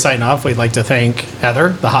 before we sign off, we'd like to thank Heather,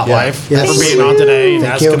 the Hot Yeah. Wife, Yes. for being on today and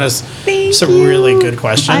Thank asking you. us Thank some you. really good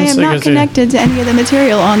questions. I am So you not guys- connected to any of the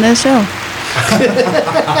material on this show.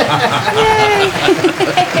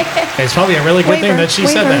 It's probably a really good thing that she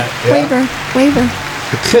said that. Waiver.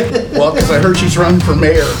 Well, because I heard she's running for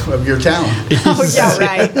mayor of your town. Oh, yeah,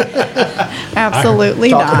 right. Absolutely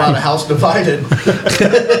Talk about a not. house divided.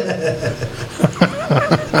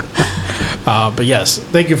 But yes,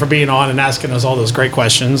 thank you for being on and asking us all those great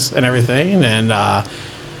questions and everything. And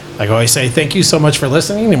like I always say, thank you so much for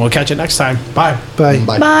listening, and we'll catch you next time. Bye. Bye.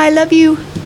 Bye. Bye. Love you.